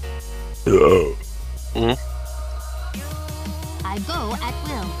 I go at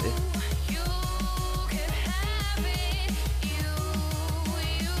will.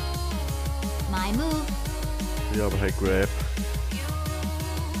 My move. Jeg er oppe have grab.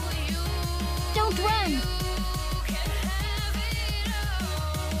 Don't run!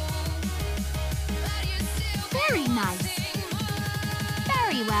 Very nice.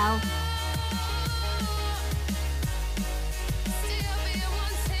 Very well.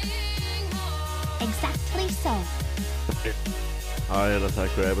 Exactly so. Ej, ellers har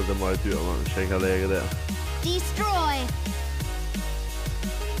jeg grabbet det meget dyr, man. Hvis jeg ikke har lægget der. Destroy.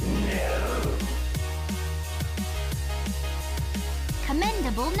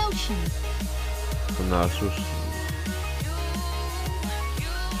 Commendable notion. Og Narsus.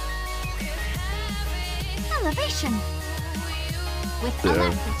 Elevation. With Yeah.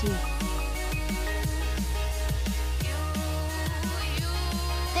 alacrity.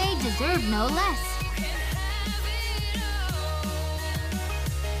 They deserve no less.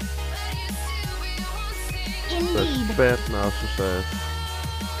 Indeed. That's bad Narsus ass.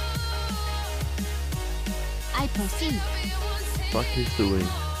 I proceed. Fuck he's doing.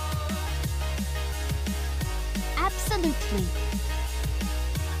 Absolutely.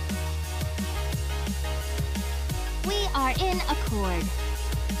 We are in accord.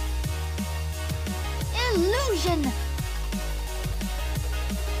 Illusion!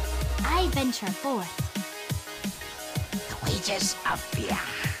 I venture forth. The wages of fear.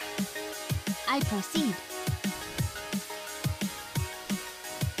 I proceed.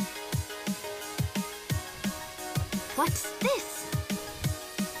 What's this?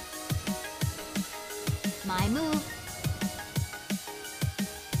 My move.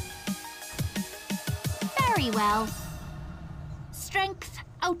 Very well. Strength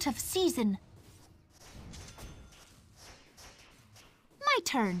out of season. My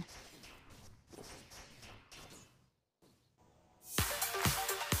turn.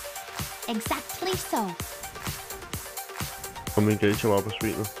 Exactly so. Kom engage ham op af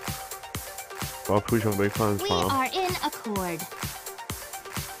svinet. Bare push ham væk fra hans We farm. are in accord.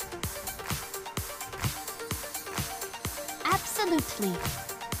 Absolutely.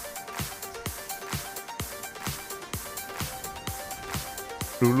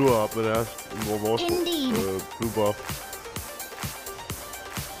 Lulu er op med deres, vores Indeed. blue buff.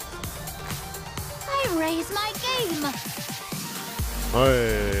 I raise my game. Øj,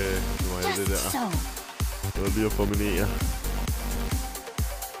 nu er jeg det Just der. so. Det var lige at forminere.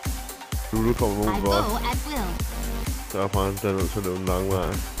 Lulu kommer I nogen go godt. at will. Derfra han er nødt til at løbe en lang vej.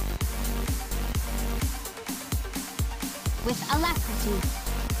 With alacrity.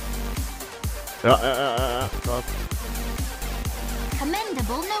 Ja. Godt.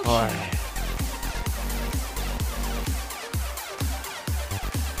 Commendable Øj. notion.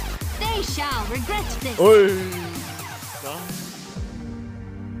 They shall regret this. Oj! Ja.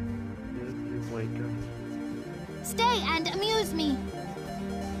 Stay and amuse me.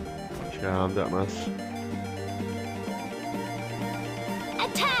 Skal jeg have ham der, Mads?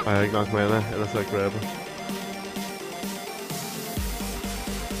 Attack! Jeg har ikke nok mana, ellers er jeg grabber.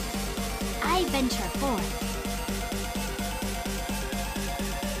 I venture forth.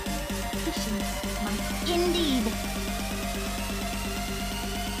 Indeed.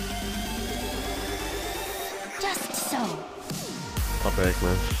 Just so. Stop back,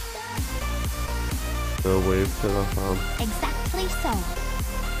 man. No wave to the farm. Exactly so.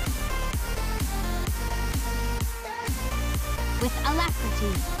 With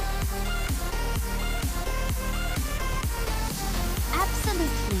alacrity.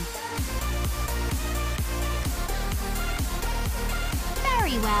 Absolutely.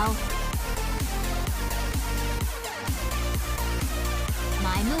 Very well.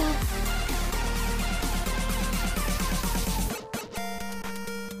 My move.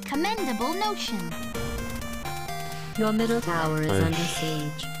 Commendable notion. Your middle tower is under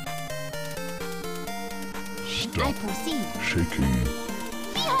siege. Stop I proceed. shaking.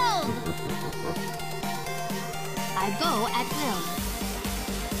 Behold! I go at will.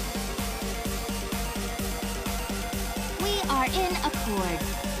 We are in accord.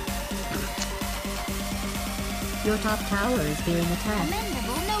 Your top tower is being attacked.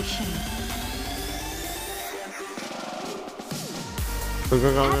 Commendable notion.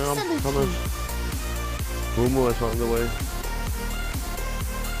 Come on. Momo is on the way.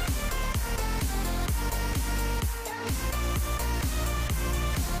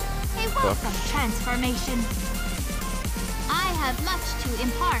 A welcome transformation. I have much to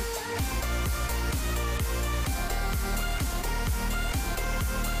impart.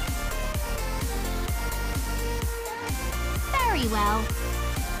 Very well.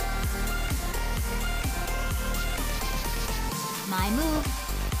 My move.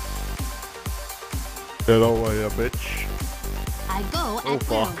 Get over here, bitch. I go Oh, at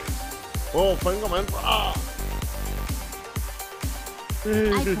fuck. Oh, finger, man. Ah!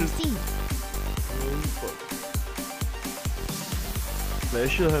 will. I proceed.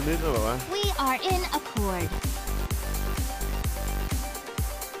 Flashede han ind, eller hvad? We are in accord.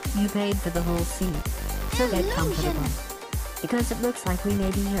 You paid for the whole seat, so get comfortable. Because it looks like we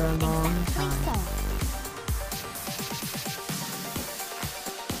may be here a long time. So.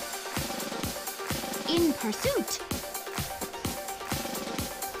 In pursuit.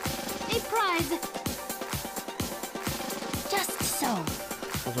 A prize. Just so.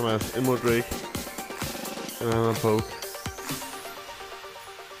 Og så Mads, imod Drake. Den anden er poke.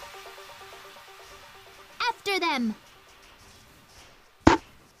 After them.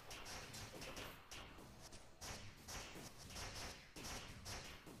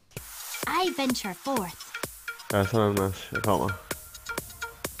 I venture forth. Ja, sådan Mads. Jeg kommer.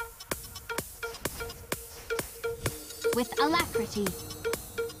 With alacrity.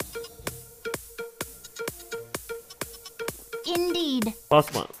 Indeed.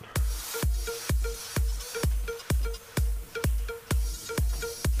 Fuck, man.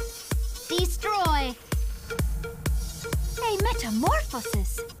 Destroy. A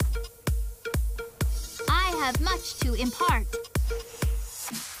metamorphosis. I have much to impart.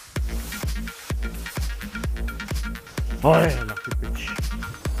 Øj, lucky bitch.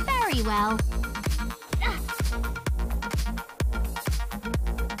 Very well.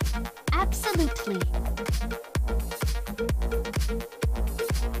 Absolutely.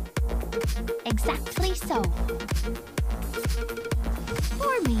 Exactly so.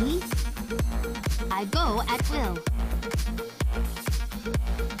 For me, I go at will.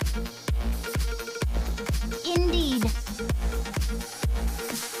 Indeed.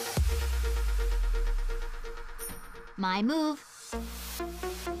 My move.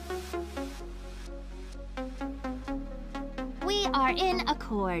 We are in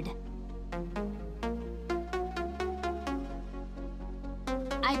accord.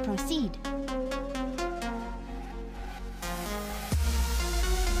 I proceed.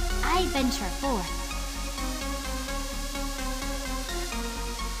 I venture forth.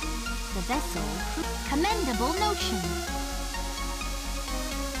 The vessel, commendable notion.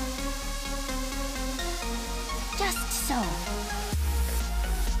 Just so.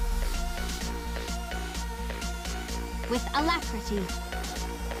 With alacrity.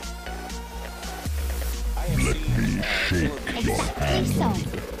 Let me shake your Exactly so.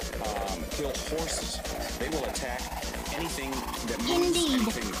 Kill horses. They will attack anything that moves, Indeed.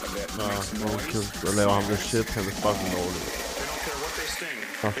 anything that Nå, makes noise. jeg laver ham det shit, han er fucking dårlig. They don't care what they sting.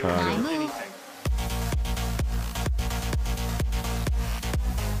 Så They will færdig. do My move. anything.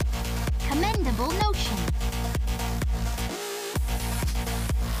 Commendable notion.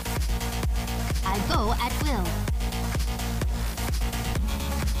 I go at will.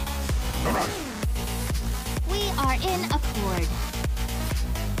 We are in accord.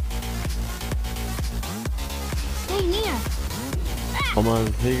 Stay near. Come on,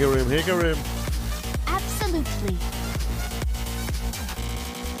 Hikarim. Absolutely.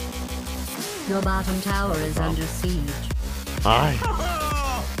 Your bottom tower is under siege. Aye.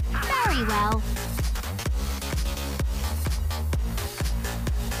 Very well.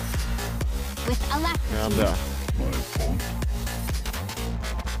 With alacrity. Ja, der.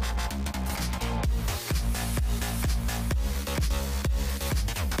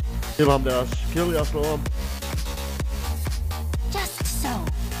 Kill ham der også. Kill, jeg slår ham. Just so.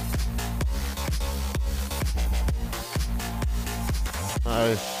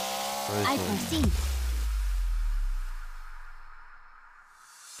 Nice. I proceed.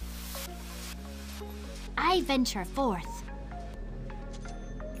 I venture forth.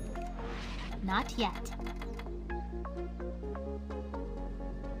 Not yet.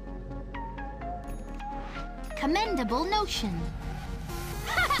 Commendable notion.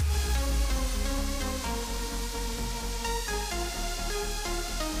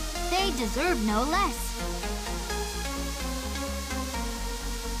 They deserve no less.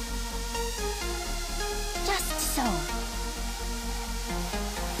 Just so.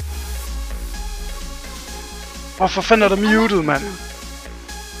 Hvorfor fanden er der muted, mand?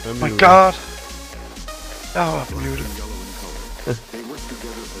 Oh my god. Jeg har været muted.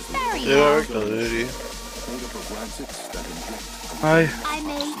 Det er jo ikke noget nyt i. Nej. I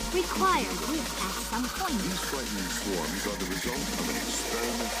may require this at some point.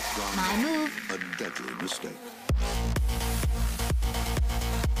 My move. A deadly mistake.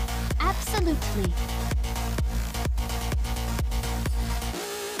 Absolutely.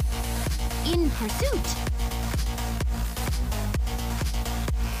 In pursuit.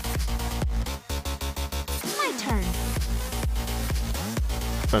 My turn.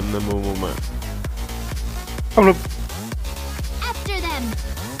 Fanden er Momo, mand. Kom nu. After them.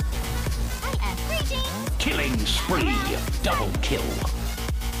 I am greetings. Killing spree. Double kill.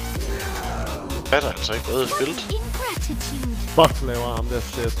 Hvad er der altså ikke røde spillet? Ingratitude. Fuck, laver ham der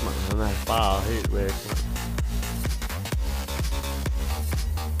sæt, mand. Han er bare helt væk, mand.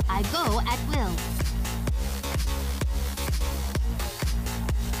 I go at will.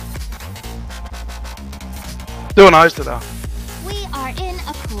 Det var nice, det der. We are in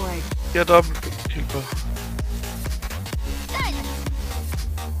accord. Jeg er dobbelt kill på. Silence.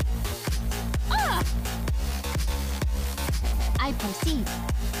 I proceed.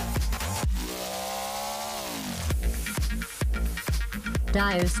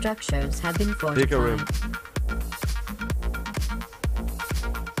 Dire structures have been Hikarim. fortified.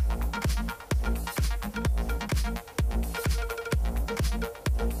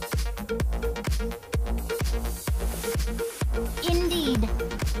 Indeed.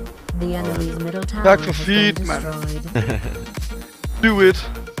 The enemy's middle tower Tak for has feed, been man. destroyed. Do it.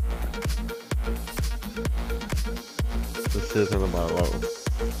 Det sæt, han er bare røv.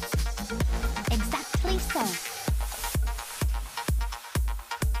 Exactly so.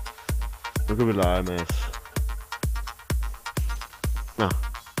 Nu kan vi lege, Mads. Nå.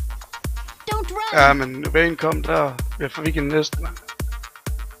 Don't run. Ja, men Vayne kom der. Jeg får ikke næsten.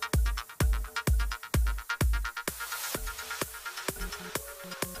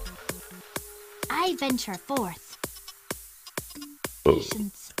 I venture forth.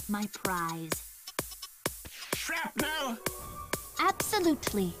 Patience, my prize. Shrapnel.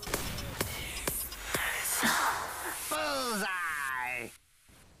 Absolutely. Bullseye.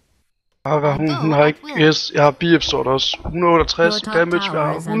 Hun har ikke S. Jeg har B-episode også. 168 Your top damage. tower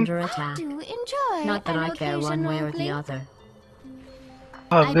Jeg is har under attack. Do enjoy Not that an I care one way or occasional the other.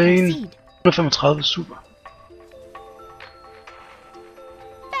 har Vayne. 135, super.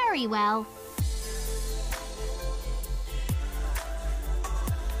 Very well.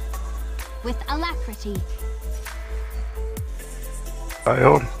 With alacrity. Ja, i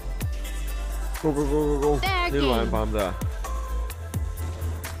orden. Go. Fair Hele vejen game. på ham der.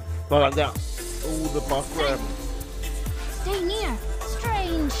 Sådan der. The buff grab. Stay near.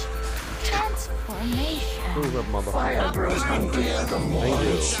 Strange. Transformation. That motherfucker. Fire grows hungrier the more Thank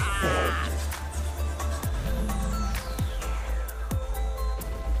you. it's fed.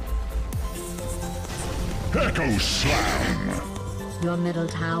 Echo Slam! Your middle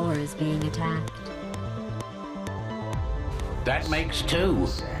tower is being attacked. That makes two.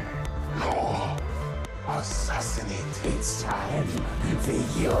 No. Assassinate. It's time. The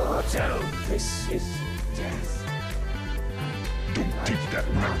Yoto. This is death. Don't take that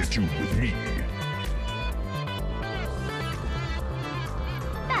magnitude with me.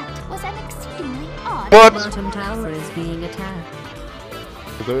 That was an exceedingly odd. What? Bottom tower is being attacked.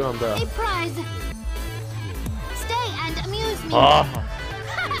 Det dør ham der. A prize. Stay and amuse me.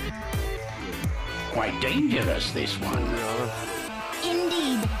 Quite dangerous, this one.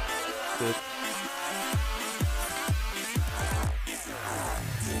 Indeed.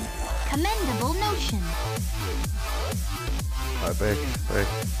 Commendable notion. Nej, væk.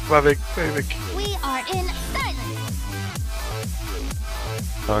 Bare væk. We are in silence.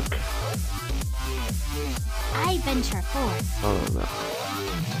 Tak. I venture forth. Sådan der.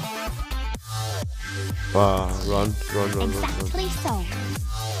 Bare run. Exactly so.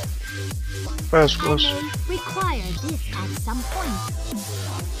 Bare I sgu også. may require this at some point.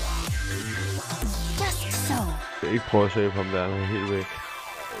 Just so. Jeg skal ikke prøve at save ham der, han er helt væk.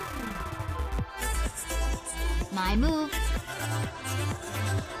 My move.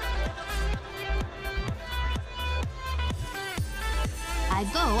 I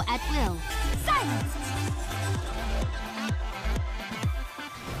go at will. Silence.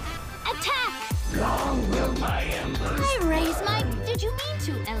 Attack. Long will my embers. I raise my... Did you mean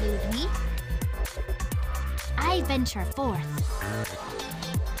to elude me? I venture forth.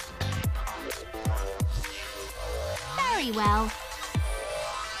 Very well.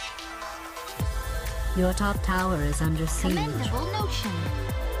 Your top tower is under siege. Commendable notion.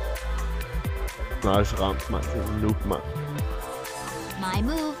 Nice ramt, mand. Det er en noob, mand. My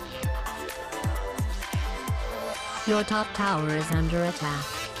move. Your top tower is under attack.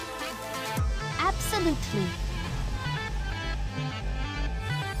 Absolutely.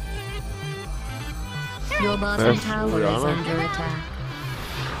 Your bottom tower is under attack.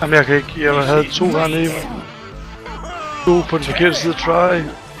 Jamen jeg kan ikke. Jeg havde 2 hernede. 2 på den forkerte side. Try.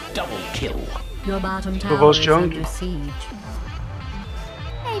 Double kill. Your bottom På tower vores is jungle. under siege.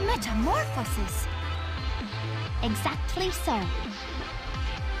 A metamorphosis. Exactly so.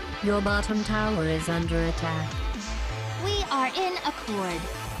 Your bottom tower is under attack. We are in accord.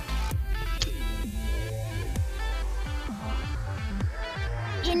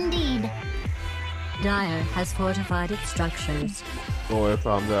 Indeed. Dire has fortified its structures. Går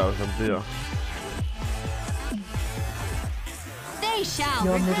efter ham der, hvis han bliver. They shall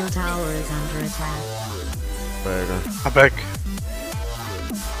Your regret middle this. tower is under attack. Backer. I'm back.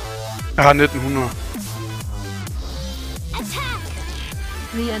 Jeg har 1900. Attack!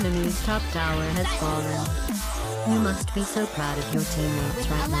 The enemy's top tower has fallen. You must be so proud of your teammates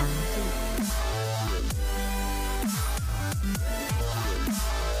right now.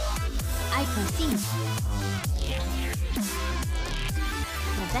 I proceed.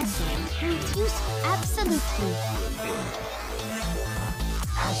 The vessel proves useful. Absolutely.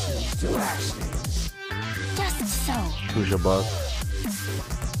 Just so. Pusher boss.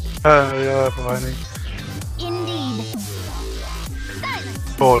 Jeg er på vej ned. Indeed.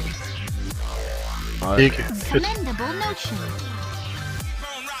 Silence. Bort. Nej. Ikke. Fedt. Commendable notion.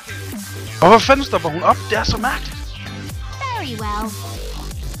 Og hvor fanden stopper hun op? Det er så mærkeligt. Very well.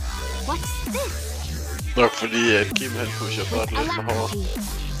 What's this? Nok fordi at Kim han pusher bot lidt for hårdt.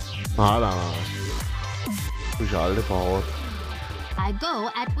 Nej. Pusher aldrig for hårdt. I go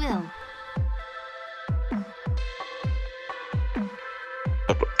at will.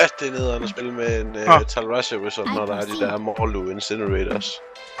 Det er nederen at spille med en Talrasha Wizard, når der er de der Morlu Incinerators.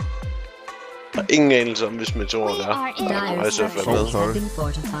 Der er ingen anelse om, hvis meteorer der er. Dire's SF er structures med. have been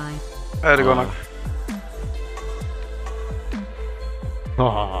fortified. Ja, det er godt nok.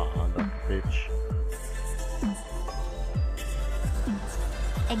 The bitch.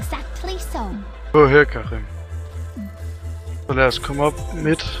 Exactly so. Gå her, Karim. Så lad os komme op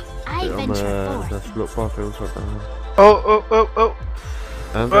midt. I venture forth. Der slå på at fælde sådan her.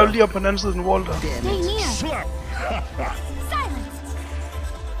 Jeg er lige op på den anden side af den wall der. Stay near. Silence.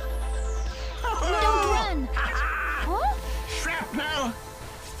 Don't run. Huh? Shrapnel!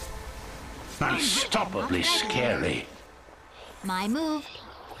 Unstoppably scary. My move.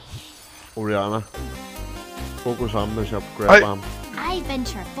 Oriana. Fokus ham, hvis jeg grabber ham. I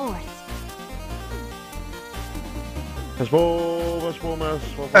venture forth. Pas på, Mads.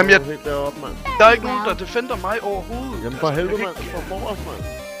 Jamen, jeg... helt deroppe, mand. Der er ikke nogen, der defender mig overhovedet. Jamen, for helvede, mand. For os, mand.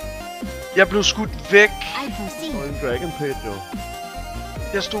 Jeg blev skudt væk. I proceed. Og en Dragon Pit, jo.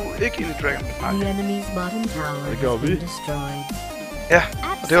 Jeg stod ikke inde i Dragon Pit. The enemy's bottom tower has gjorde been vi. destroyed. Ja,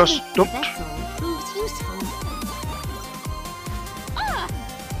 og det er også dumt. Vessel proves useful.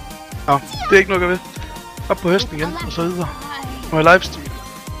 Nå, det er ikke noget at gøre ved. Op på hesten igen, og så videre. Nu er jeg livestream.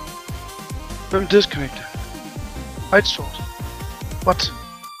 Hvem disconnect? Right sword. What?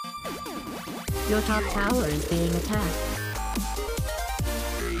 Your top tower is being attacked.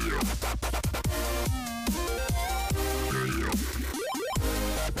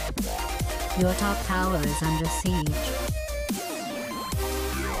 Your top tower is under siege.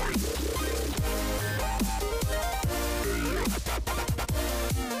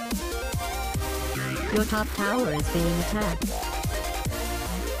 Your top tower is being attacked.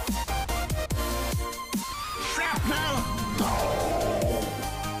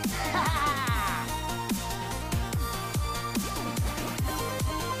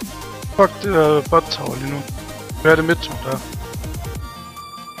 Fuck, det er bot tower lige nu. Hvad er det midtog der?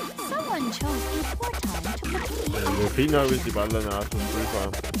 Someone chose a poor time to put Det er fint nok, hvis de bare lader Arthur free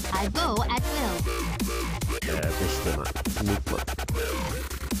farm. I go at will. Ja, det stemmer. Nyt mig.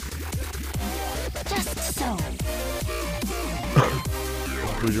 Just so.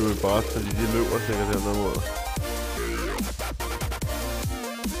 Nu er vi bare, fordi de løber sikkert dernede mod.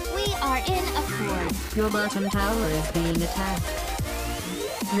 We are in a ford. Your bottom tower is being attacked.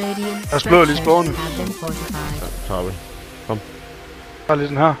 Radiant Jeg slår lige structures spawne. have been fortified. Ja, tager vi. Kom. Bare lige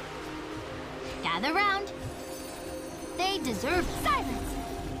den her. Gather round. They deserve silence.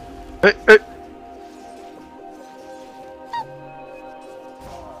 Hey, hey.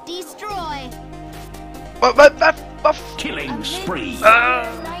 Destroy. Hvad? Killing spree.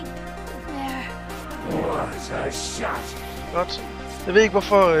 Nightmare. What a shot. Godt. Jeg ved ikke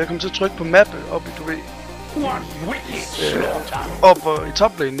hvorfor jeg kom til at trykke på mappe op i, du ved. What wicked slaughter. Op i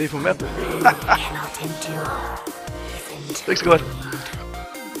toplanen nede på mappe. Det er ikke så godt.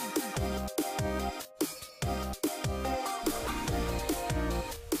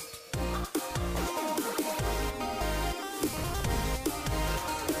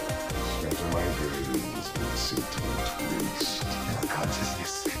 Scatter my brains in scintillant waste. Your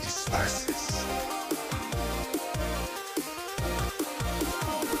consciousness disperses.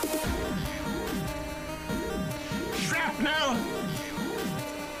 Shrapnel.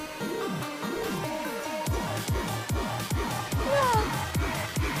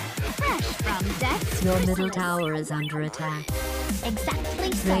 Fresh from death. Your middle tower is under attack.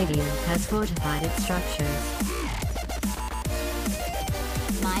 Exactly so. Radiant has fortified its structures.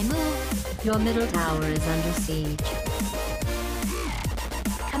 My move. Your middle tower is under siege.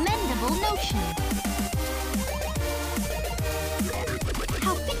 Commendable notion.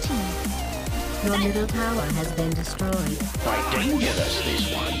 How fitting. Your middle tower has been destroyed. Quite dangerous,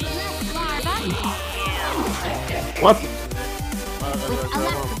 this one. Less larva. What? With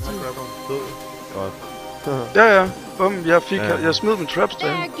alacrity. Godt. Ja. Bum, jeg Ja. smed min traps Fair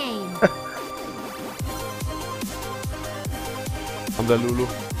derinde. game. Ham der Lulu.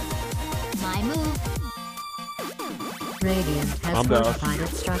 My move. Radiant has I'm there. fortified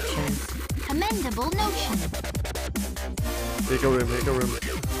its structures. Commendable notion. Ikke rim.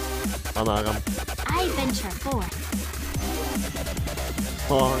 Han er ham. I venture forth.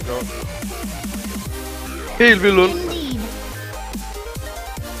 Han går. Helt vildt ondt. Indeed.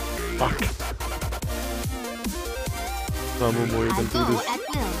 Fuck. Så må I I go vel do this. at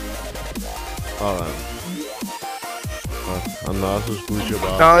will. Sådan. Godt. Han er også squishy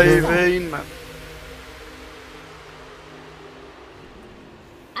bare. Nej, hvad en, mand.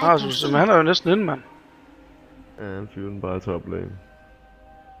 I Jesus, men han er jo næsten inde, mand. Ja, han fyrer den bare i top lane.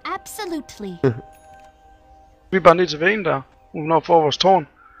 Absolutely. Vi er bare ned til vægen der. Hun har for vores tårn.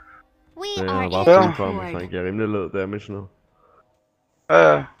 We Det are er in bare a free farm, så han ford. giver rimelig led damage nu.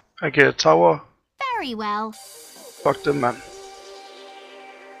 Ja, han kan tower. Very well. Fuck dem, mand.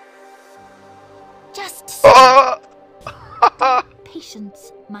 Just so. Åh! Patience,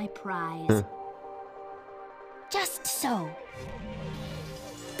 my prize. Just so.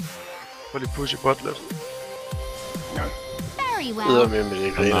 Får lige push i bot lidt. Very Videre well. med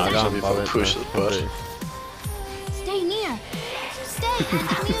det griner, så vi får pushet bot. Stay near. Stay and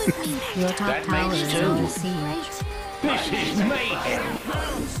amuse me. Your top That tower makes is two. under siege. Great. This is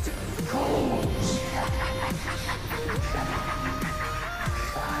mayhem.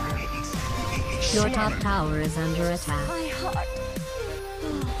 Your top tower is under attack. My heart.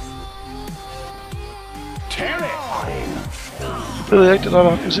 Terrifying. Det ved jeg ikke, det der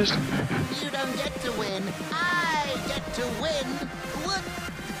var den sidste. You don't get to win. I get to win.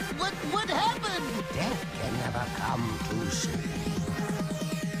 What happened? Death can never come too soon.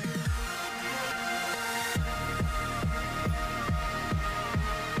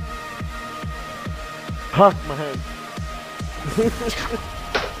 Fuck my hand.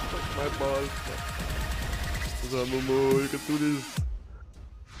 My balls. Så Momo, you can do this.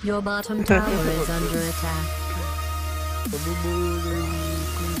 Your bottom tower is under attack.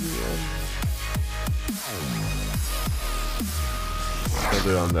 Så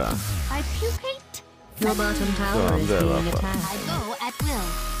dør han der. I pupate. Your bottom tower is there, being Rafa. attacked. I go at will.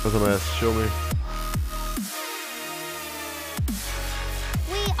 What's the mask? Show me.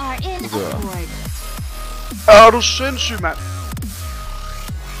 We are are in accord. Du sindssyg, mand.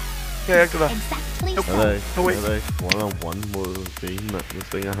 Kan jeg ikke det der? Exactly Jeg so. ved ikke. Jeg ved ikke. One-on-one mod Bane, mand.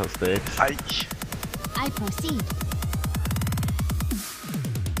 Hvis ikke har stacks. Ej. I proceed.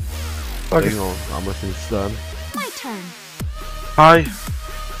 Okay. Ingen rammer sin stun. My turn. Ej.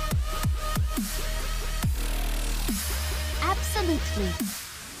 Absolutely.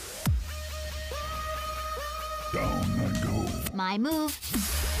 Down I go. My move.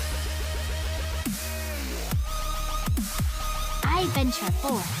 I venture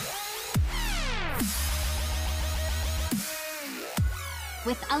forth.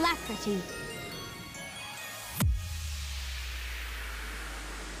 With alacrity.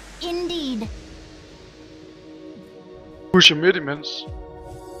 Indeed. Pusher midt imens.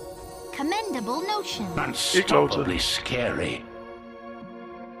 Commendable notion. Unstoppably scary.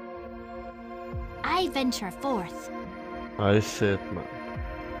 I venture forth. Ej, sæt, mand.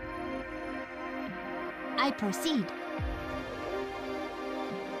 I proceed.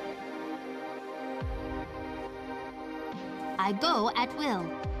 I go at will.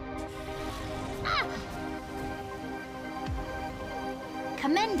 Ah!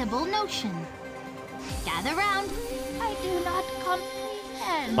 Commendable notion. Gather round. I do not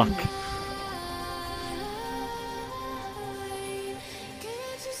comprehend. Fuck.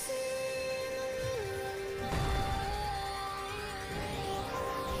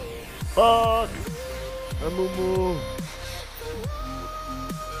 Fuck! Amumu!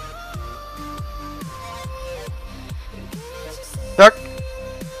 Tak!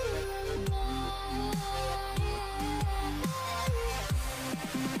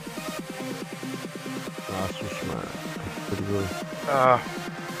 Nasus, mand. Pretty good.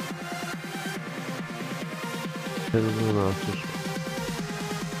 Helvede, Nasus.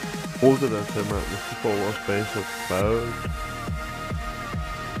 Brug det der til, mand. Hvis de får vores base, så bare...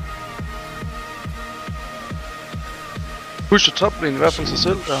 Pusher toplane i hvert fald sig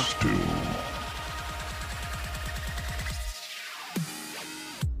selv der.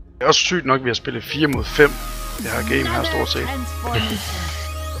 Det er også sygt nok, at vi har spillet 4 mod 5 det her game her stort set.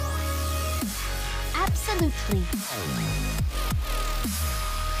 Absolutely.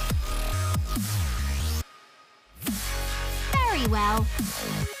 Very well.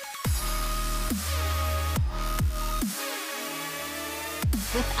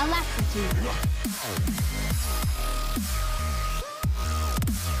 With alacrity.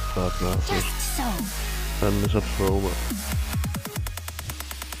 Stop, Nasus. Just so. Fandme så pro, mand.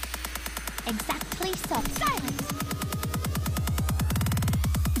 Exactly so. Silence.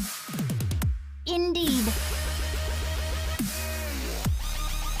 Indeed.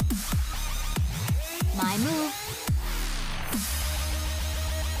 My move.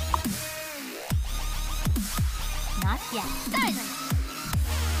 Not yet. Silence.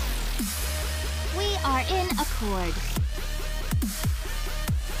 We are in accord.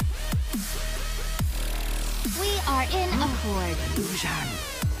 We are in accord.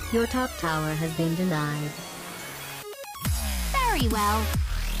 Your top tower has been denied. Very well.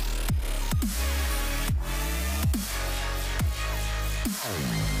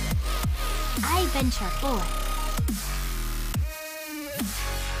 I venture forth.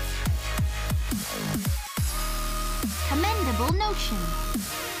 Commendable notion.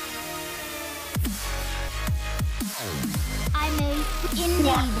 I may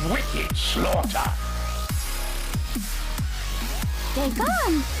indeed. Wicked slaughter. They're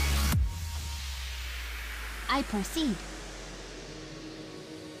gone. I proceed.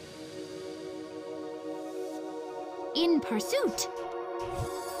 In pursuit.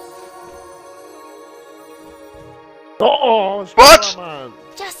 Oh, what? Man.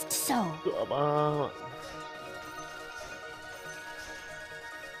 Just so.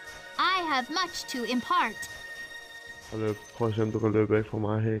 I have much to impart. Prøv at se, om du kan løbe væk fra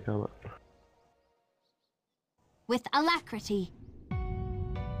mig her, kammer. With alacrity.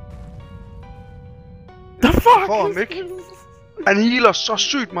 The fuck? For ham ikke. Han healer så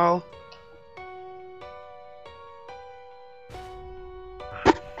sygt meget.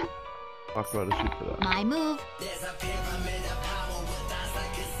 Fuck, hvor er det sygt, det der. My move.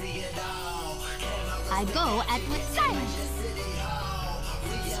 I go at with silence.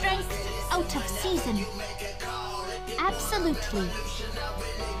 Strength out of season. Absolutely.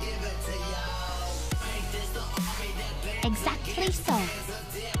 Exactly so.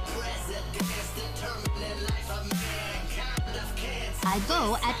 I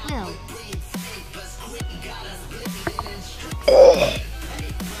go at will.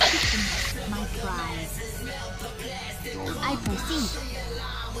 My prize. I proceed.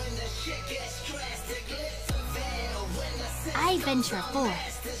 I venture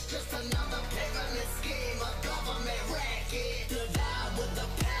forth.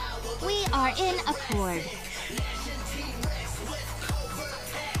 are in accord.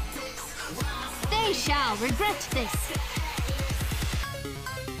 They shall regret this.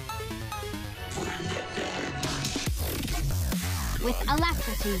 With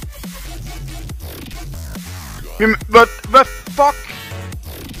alacrity. Hvad fuck?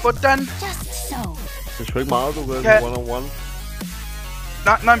 Hvordan? Just so. Det er sgu ikke meget, du gør Ja. one-on-one.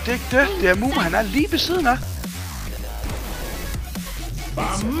 Nej, men det er ikke det. Det er Mu, han er lige ved siden af. A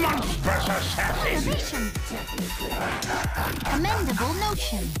monstrous assassin! Observation. Commendable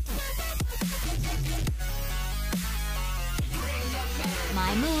notion.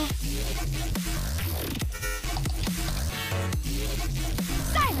 My move.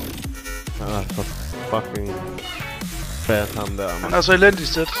 Silence. Han er så fucking fat ham der, Han man. er så elendig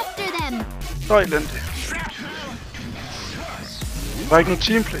sæt. After them. Så elendig. Der er ikke noget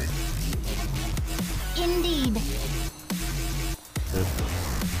teamplay. Indeed.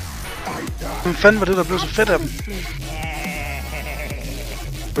 Hvem fanden var det, der blev så fedt af dem?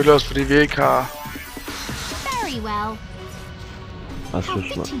 Selvfølgelig også, fordi vi ikke har... Very well. Jeg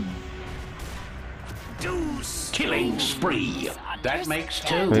synes, man. Killing spree. That makes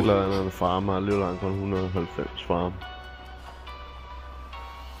two. Eller andet farmer, alligevel han kun 190 farm.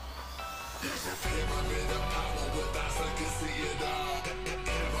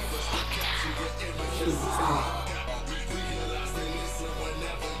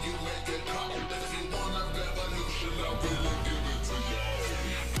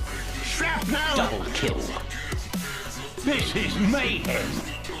 Double kill. This is mayhem.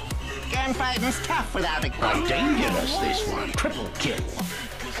 Gunfighting's tough without a Quite dangerous, this one. Triple kill.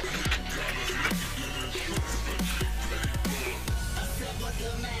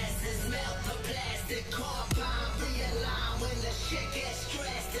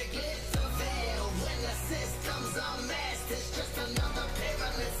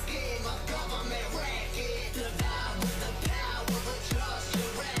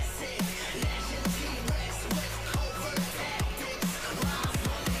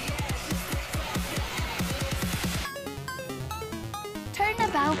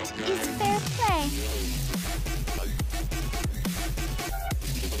 Turnabout is fair play.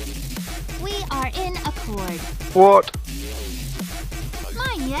 We are in accord. What?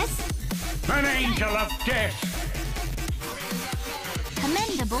 Mine, yes? An angel of death!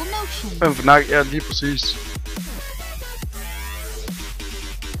 Commendable notion. Hvem for nak? Ja, lige præcis.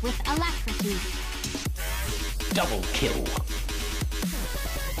 With alacrity. Double kill.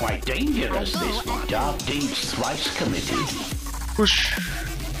 Quite dangerous, this one. Dark deeds thrice committed. Push.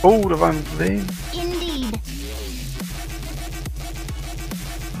 Oh, der var en lane. Indeed.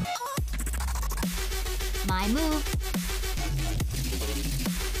 My move.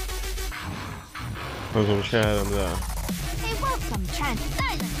 Og så skal jeg have dem der. A welcome trance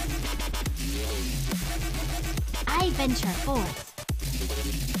silence. I venture forth.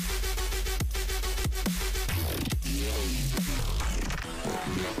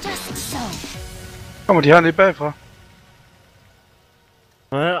 Just so. Kommer de her lige bagfra?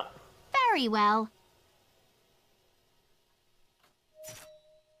 Ja. Very well.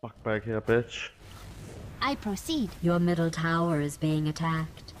 Fuck back here, bitch. I proceed. Your middle tower is being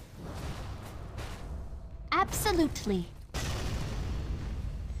attacked. Absolutely.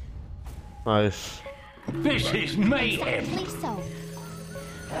 Nice. This is mayhem. Please so.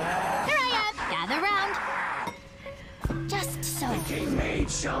 Here I am. Gather round. Just so.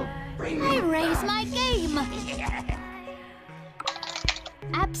 Mage shall bring I raise my game.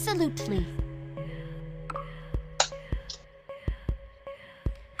 Absolutely.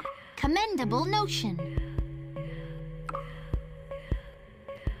 Commendable notion.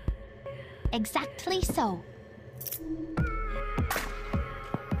 Exactly so.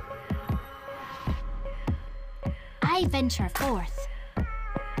 I venture forth.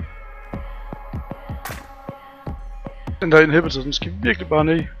 Den der inhibitor, den skal virkelig bare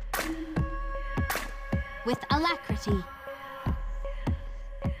ned. With alacrity.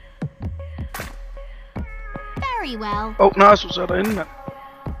 Very well. Nasus er derinde, mand.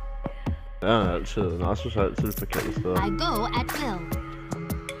 Ja, altid. Nasus er altid forkerte steder. I go at will.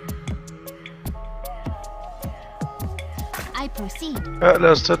 I proceed. Ja,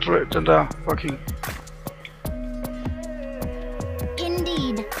 lad os tage den der fucking...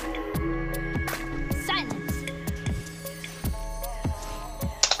 Indeed. Silence.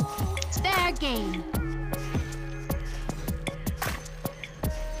 Fair game.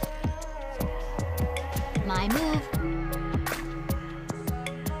 My move.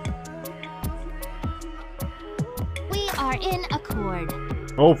 We are in accord.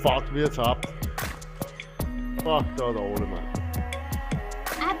 Oh fuck, vi har tabt. Fuck, det var dårligt, mand.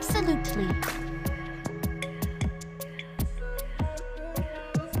 Absolutely. Absolutely.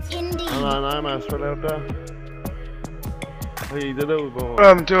 Indeed. Nej, Mads, hvad lavede der? Hey, det der ude på.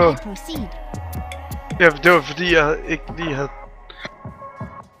 Jamen, det var... Proceed. Ja, det var fordi, jeg ikke lige havde...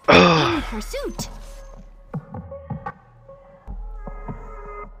 In pursuit.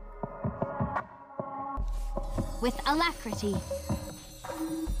 With alacrity.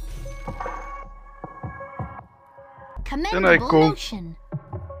 Commendable god. motion.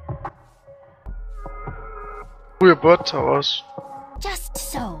 Ryger bot tager også.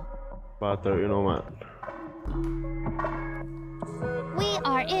 Just so. Bare dø nu, mand. We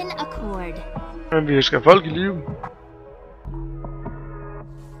are in accord. Men vi skal have folk i live.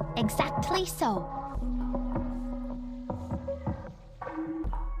 Exactly so.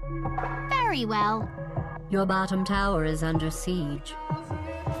 Very well. Your bottom tower is under siege.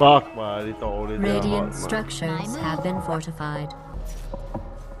 Fuck, hvor er det dårligt. Radiant structures have been fortified.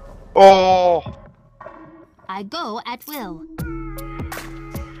 Åh! I go at will.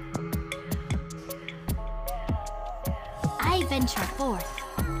 I venture forth.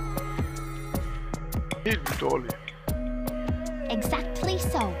 Helt vildt dårligt. Exactly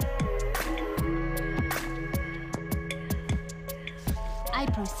so. I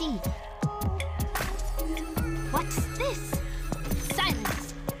proceed. What's this?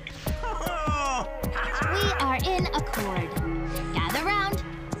 Silence. We are in accord. Gather round.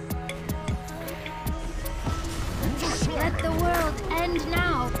 Let the world end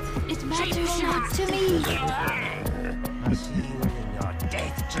now. It matters not to me. I see you in your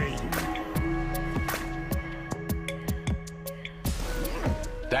death dream.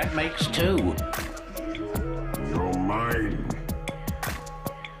 That makes 2. You're mine.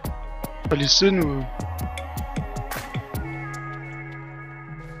 Og lige siden ud.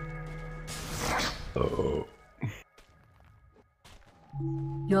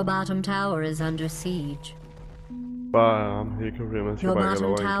 Your bottom tower is under siege. Bare helt konkret, man skal Your bare ikke bottom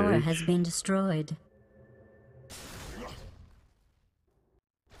lov at tower engage. has been destroyed.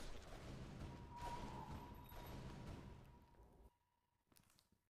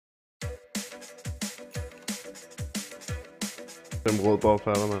 Den røde bare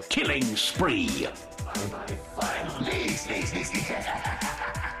falder, mand. Killing spree.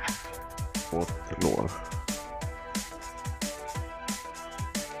 What the lord.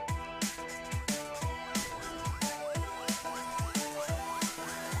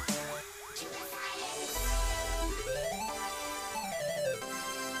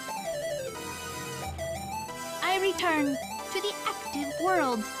 I return to the active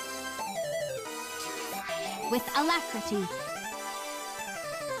world. With alacrity.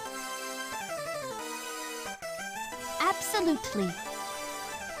 Absolutely.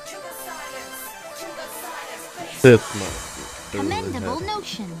 Shit, man. Commendable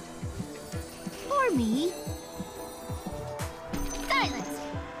notion. For me. Silence.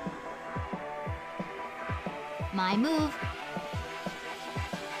 My move.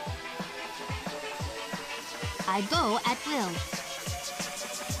 I go at will.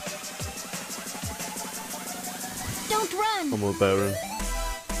 Don't run. Kom mod Baron.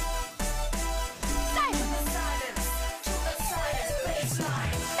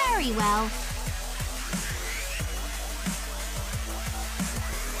 Very well.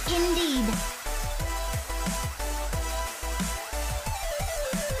 Indeed.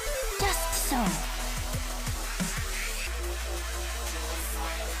 Just so.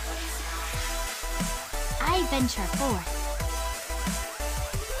 I venture forth.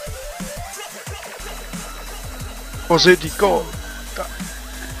 Prøv at se, de går. Der.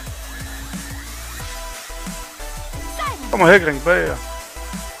 Kommer hækring bag jer.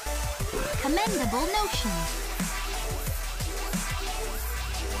 Commendable notion.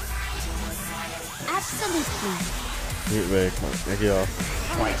 Absolutely. Helt væk, mand. Jeg giver op.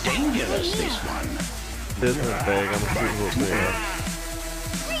 Quite dangerous, this one. Det er den bag, jeg må styre på det her.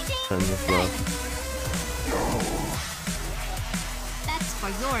 Han er flot. That's for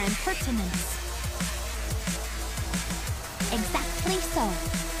your impertinence. Exactly so.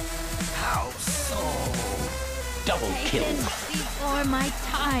 How so? Double kill. Before my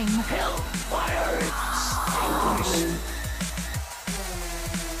time. Hellfire extinguished.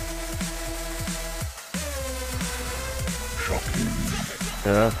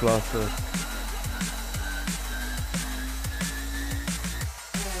 Ja, flot. Så.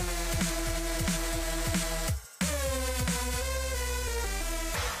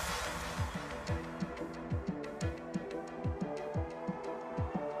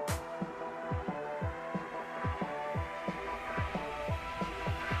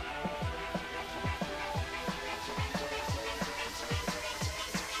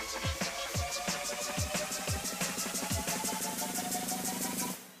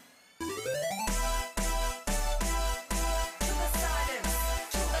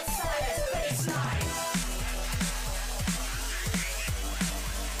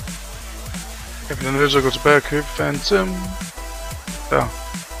 Jeg bliver nødt til at gå tilbage og købe Phantom. Der.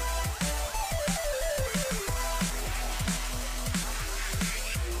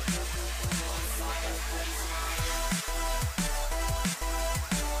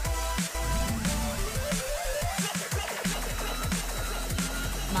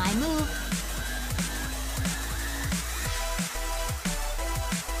 My move.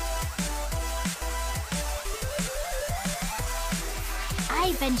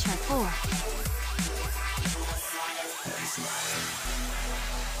 I venture forth.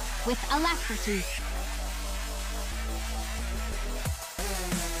 With alacrity.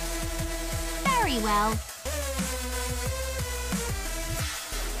 Very well.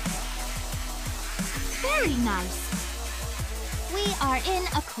 Very nice. We are in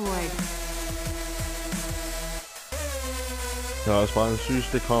accord. Jeg har også bare en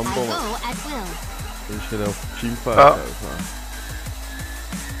sygeste combo. I go at will. Vi skal lave teamfight, Ja. altså.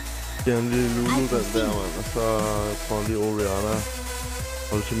 Giver han lige Lulu den der, mand. Og så får han lige Orianna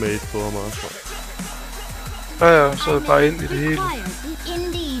ultimate på ham også, mand. Ja, så er det bare ind i det hele.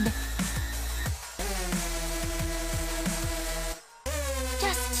 Indeed.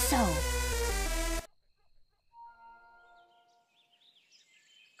 Just so.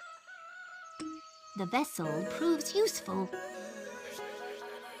 The vessel proves useful.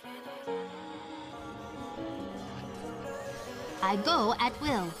 I go at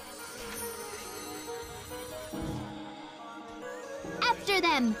will. After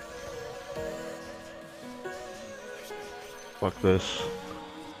them. Fuck this.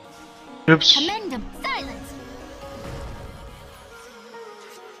 Oops. Commend them. Silence.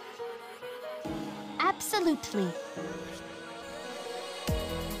 Absolutely.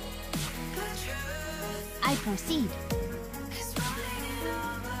 I proceed.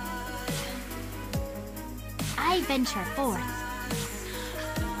 I venture forth.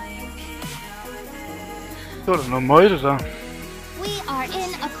 Det var da noget møjte der. We are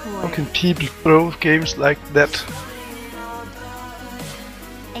in accord. How can people throw games like that?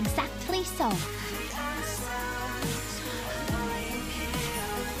 Exactly so.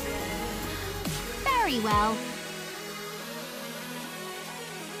 Very well.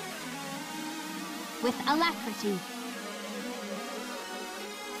 With alacrity.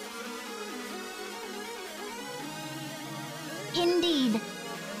 Indeed.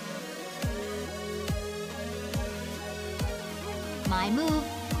 My move.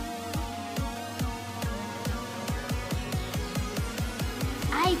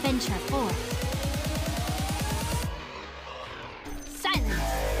 I venture forth. Silence.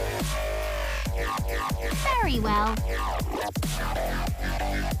 Very well.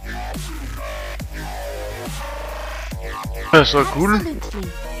 Det er så cool.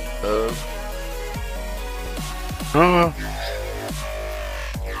 Absolutely.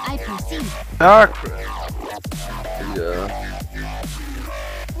 I proceed. Ah, crap. Ja.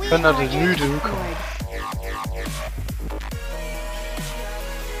 Hvordan er det nye, det udkommer?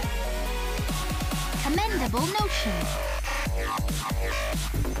 Commendable notion.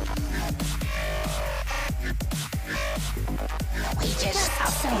 We just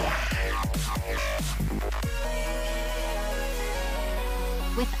so.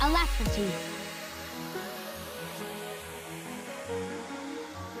 With alacrity.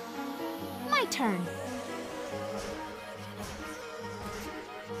 My turn.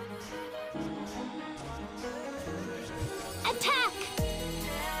 Attack!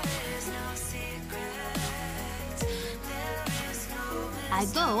 I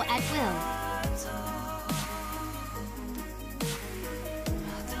go at will.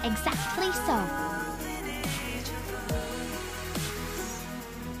 Exactly so.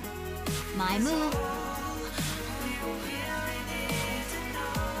 My move.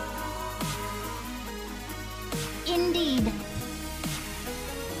 Indeed.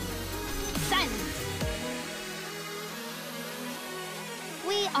 Silence.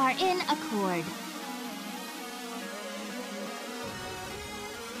 We are in accord.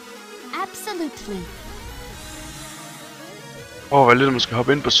 Absolutely. Hvad lidt, man skal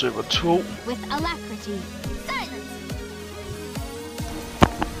hoppe ind på server 2. With alacrity. Silence.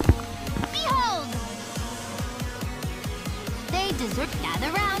 Behold! They deserve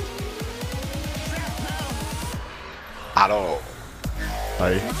gather round. Hallo.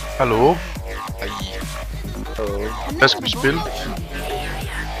 Hej. Hallo? Hej. Hvad skal vi spille?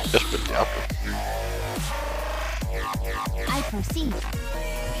 Jeg spiller Diablo. I proceed.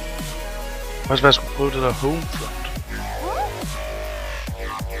 Hvad skal jeg prøve det der Homefront?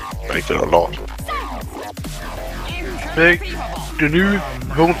 Det er ikke det der lort. Det nye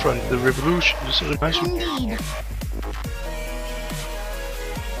Homefront, The Revolution, det ser rigtig nice ud. Indeed.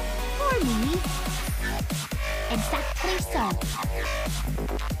 For me. so.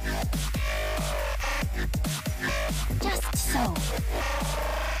 Just so.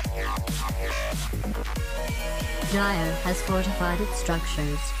 Dire has fortified its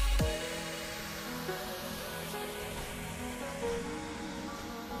structures.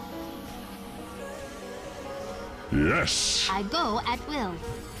 Yes. I go at will.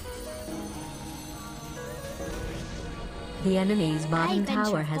 The enemy's bottom venture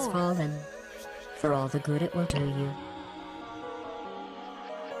tower has forth. fallen. For all the good it will do you.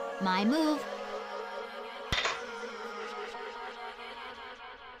 My move.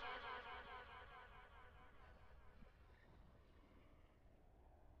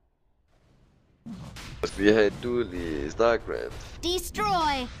 Skal vi have et duel i StarCraft?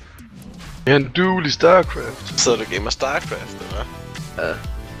 Destroy. Det er en duel i StarCraft. Sidder du gamer StarCraft, eller? Ja. Jeg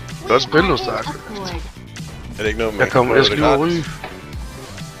kan også spille noget StarCraft. Er det ikke noget med, Jeg skal lige ud og ryge.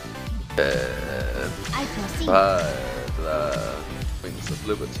 Bare Wings of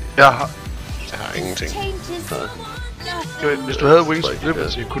Liberty. Jeg har ingenting. Hvis du havde Wings of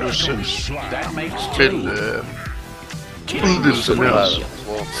Liberty, kunne du spille udvidelse med os.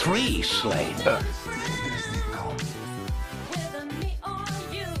 3 slain. Ja.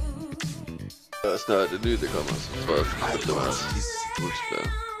 Og snart det nye, det kommer, så tror jeg, at det var multiplayer.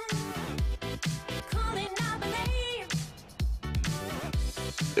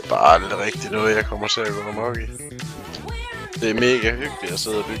 Det er bare aldrig rigtigt noget, jeg kommer til at gå amok i. Det er mega hyggeligt at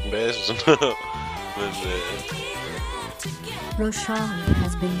sidde og bygge en base og sådan noget. Men Roshan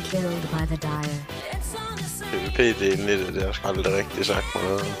has been killed by the Dire. PvP-delen i det er sgu aldrig rigtigt sagt mig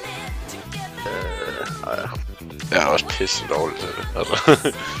noget. Jeg er også pisse dårlig til det. Altså.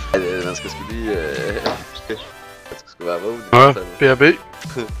 Man skal sgu lige... man skal være vågen. Ja, BRB.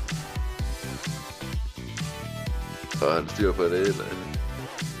 Og han styrer på det hele.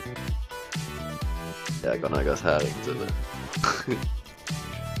 Jeg er godt nok også her ikke til det.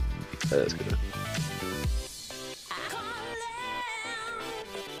 Ja, jeg skal det.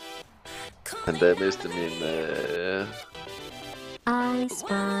 Han da miste min... I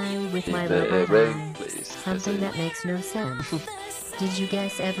spy with my little eye something that makes no sense. Did you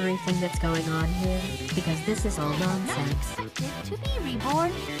guess everything that's going on here? Because this is all nonsense. To be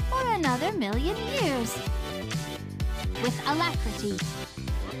reborn for another million years. With alacrity.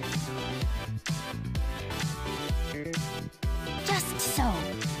 Just so.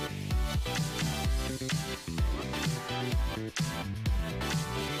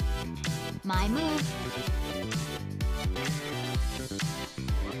 My move.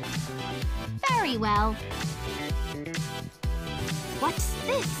 Very well. What's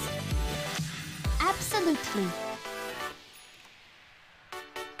this? Absolutely.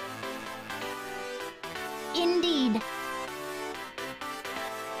 Indeed.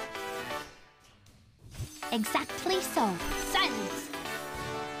 Exactly so. Silence.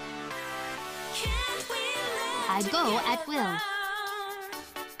 I go at will.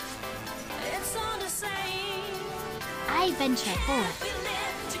 I venture forth.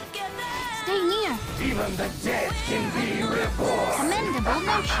 Stay near. Even the dead can be reborn. Commendable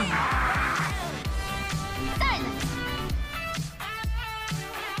notion. Silence.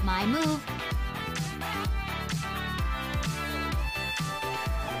 My move.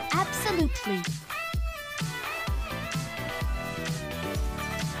 Absolutely.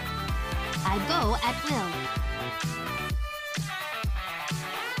 I go at will.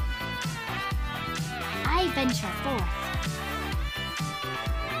 I venture forth.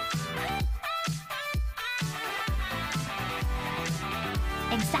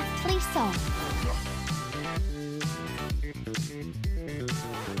 Exactly so.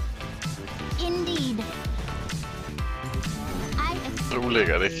 Indeed.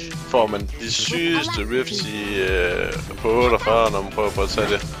 ulækkert, ikke? Får man de sygeste rifts i, på 48, når man prøver på at tage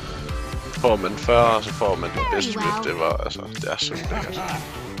det. Får man 40, så får man den bedste rift ever. Altså, det er så ulækkert.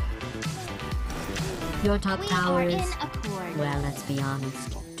 Your top tower is, well, let's be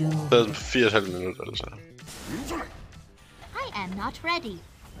honest, doomed. Det er 4,5 minutter, altså. I am not ready.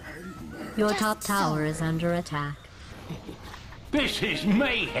 Your top tower is under attack. This is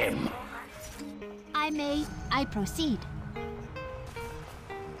mayhem. I proceed.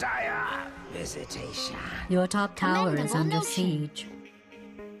 Dire visitation. Your top tower is under siege.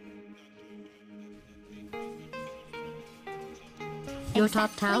 Your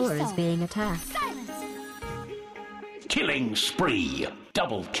top tower is being attacked. Killing spree.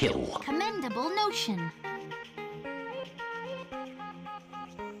 Double kill. Commendable notion.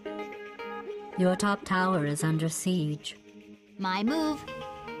 Your top tower is under siege. My move.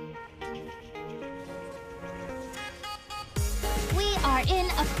 We are in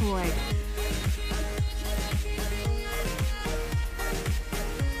accord.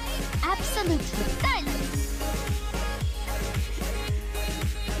 Absolutely. Silence.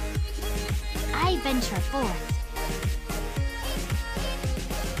 I venture forth.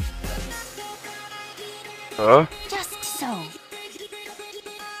 Huh? Just so.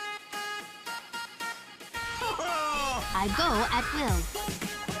 I go at will.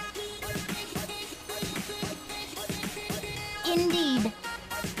 Indeed.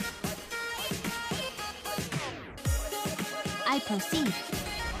 I proceed.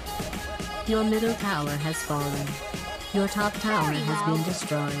 Your middle tower has fallen. Your top tower has been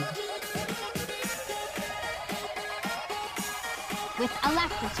destroyed. With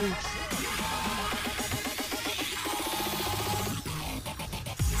alacrity.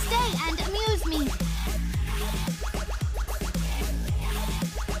 Stay and amuse me.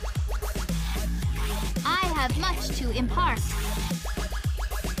 I have much to impart.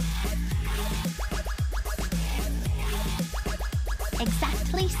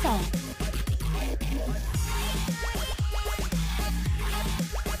 Exactly so.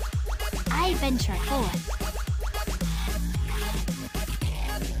 I venture forth.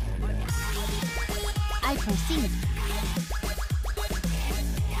 I proceed.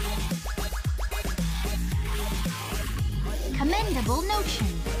 Commendable notion.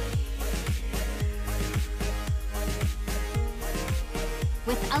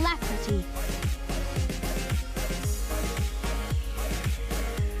 With alacrity.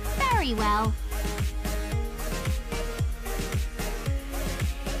 Very well.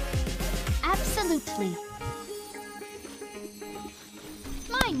 Absolutely.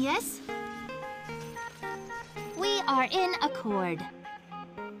 Mine, yes? We are in accord.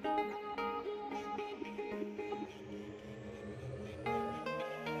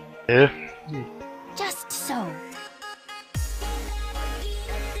 Yeah. Just so.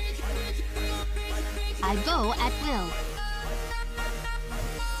 I go at will.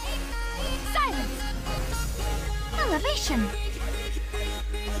 Silence! Elevation!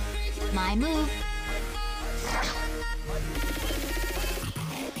 My move.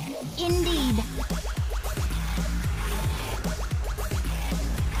 Indeed.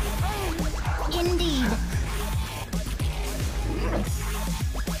 Indeed.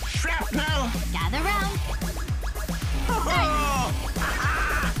 Shrapnel! Gather round.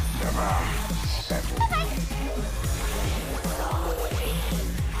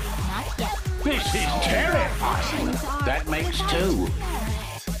 Not yet. This is terrifying. That makes two.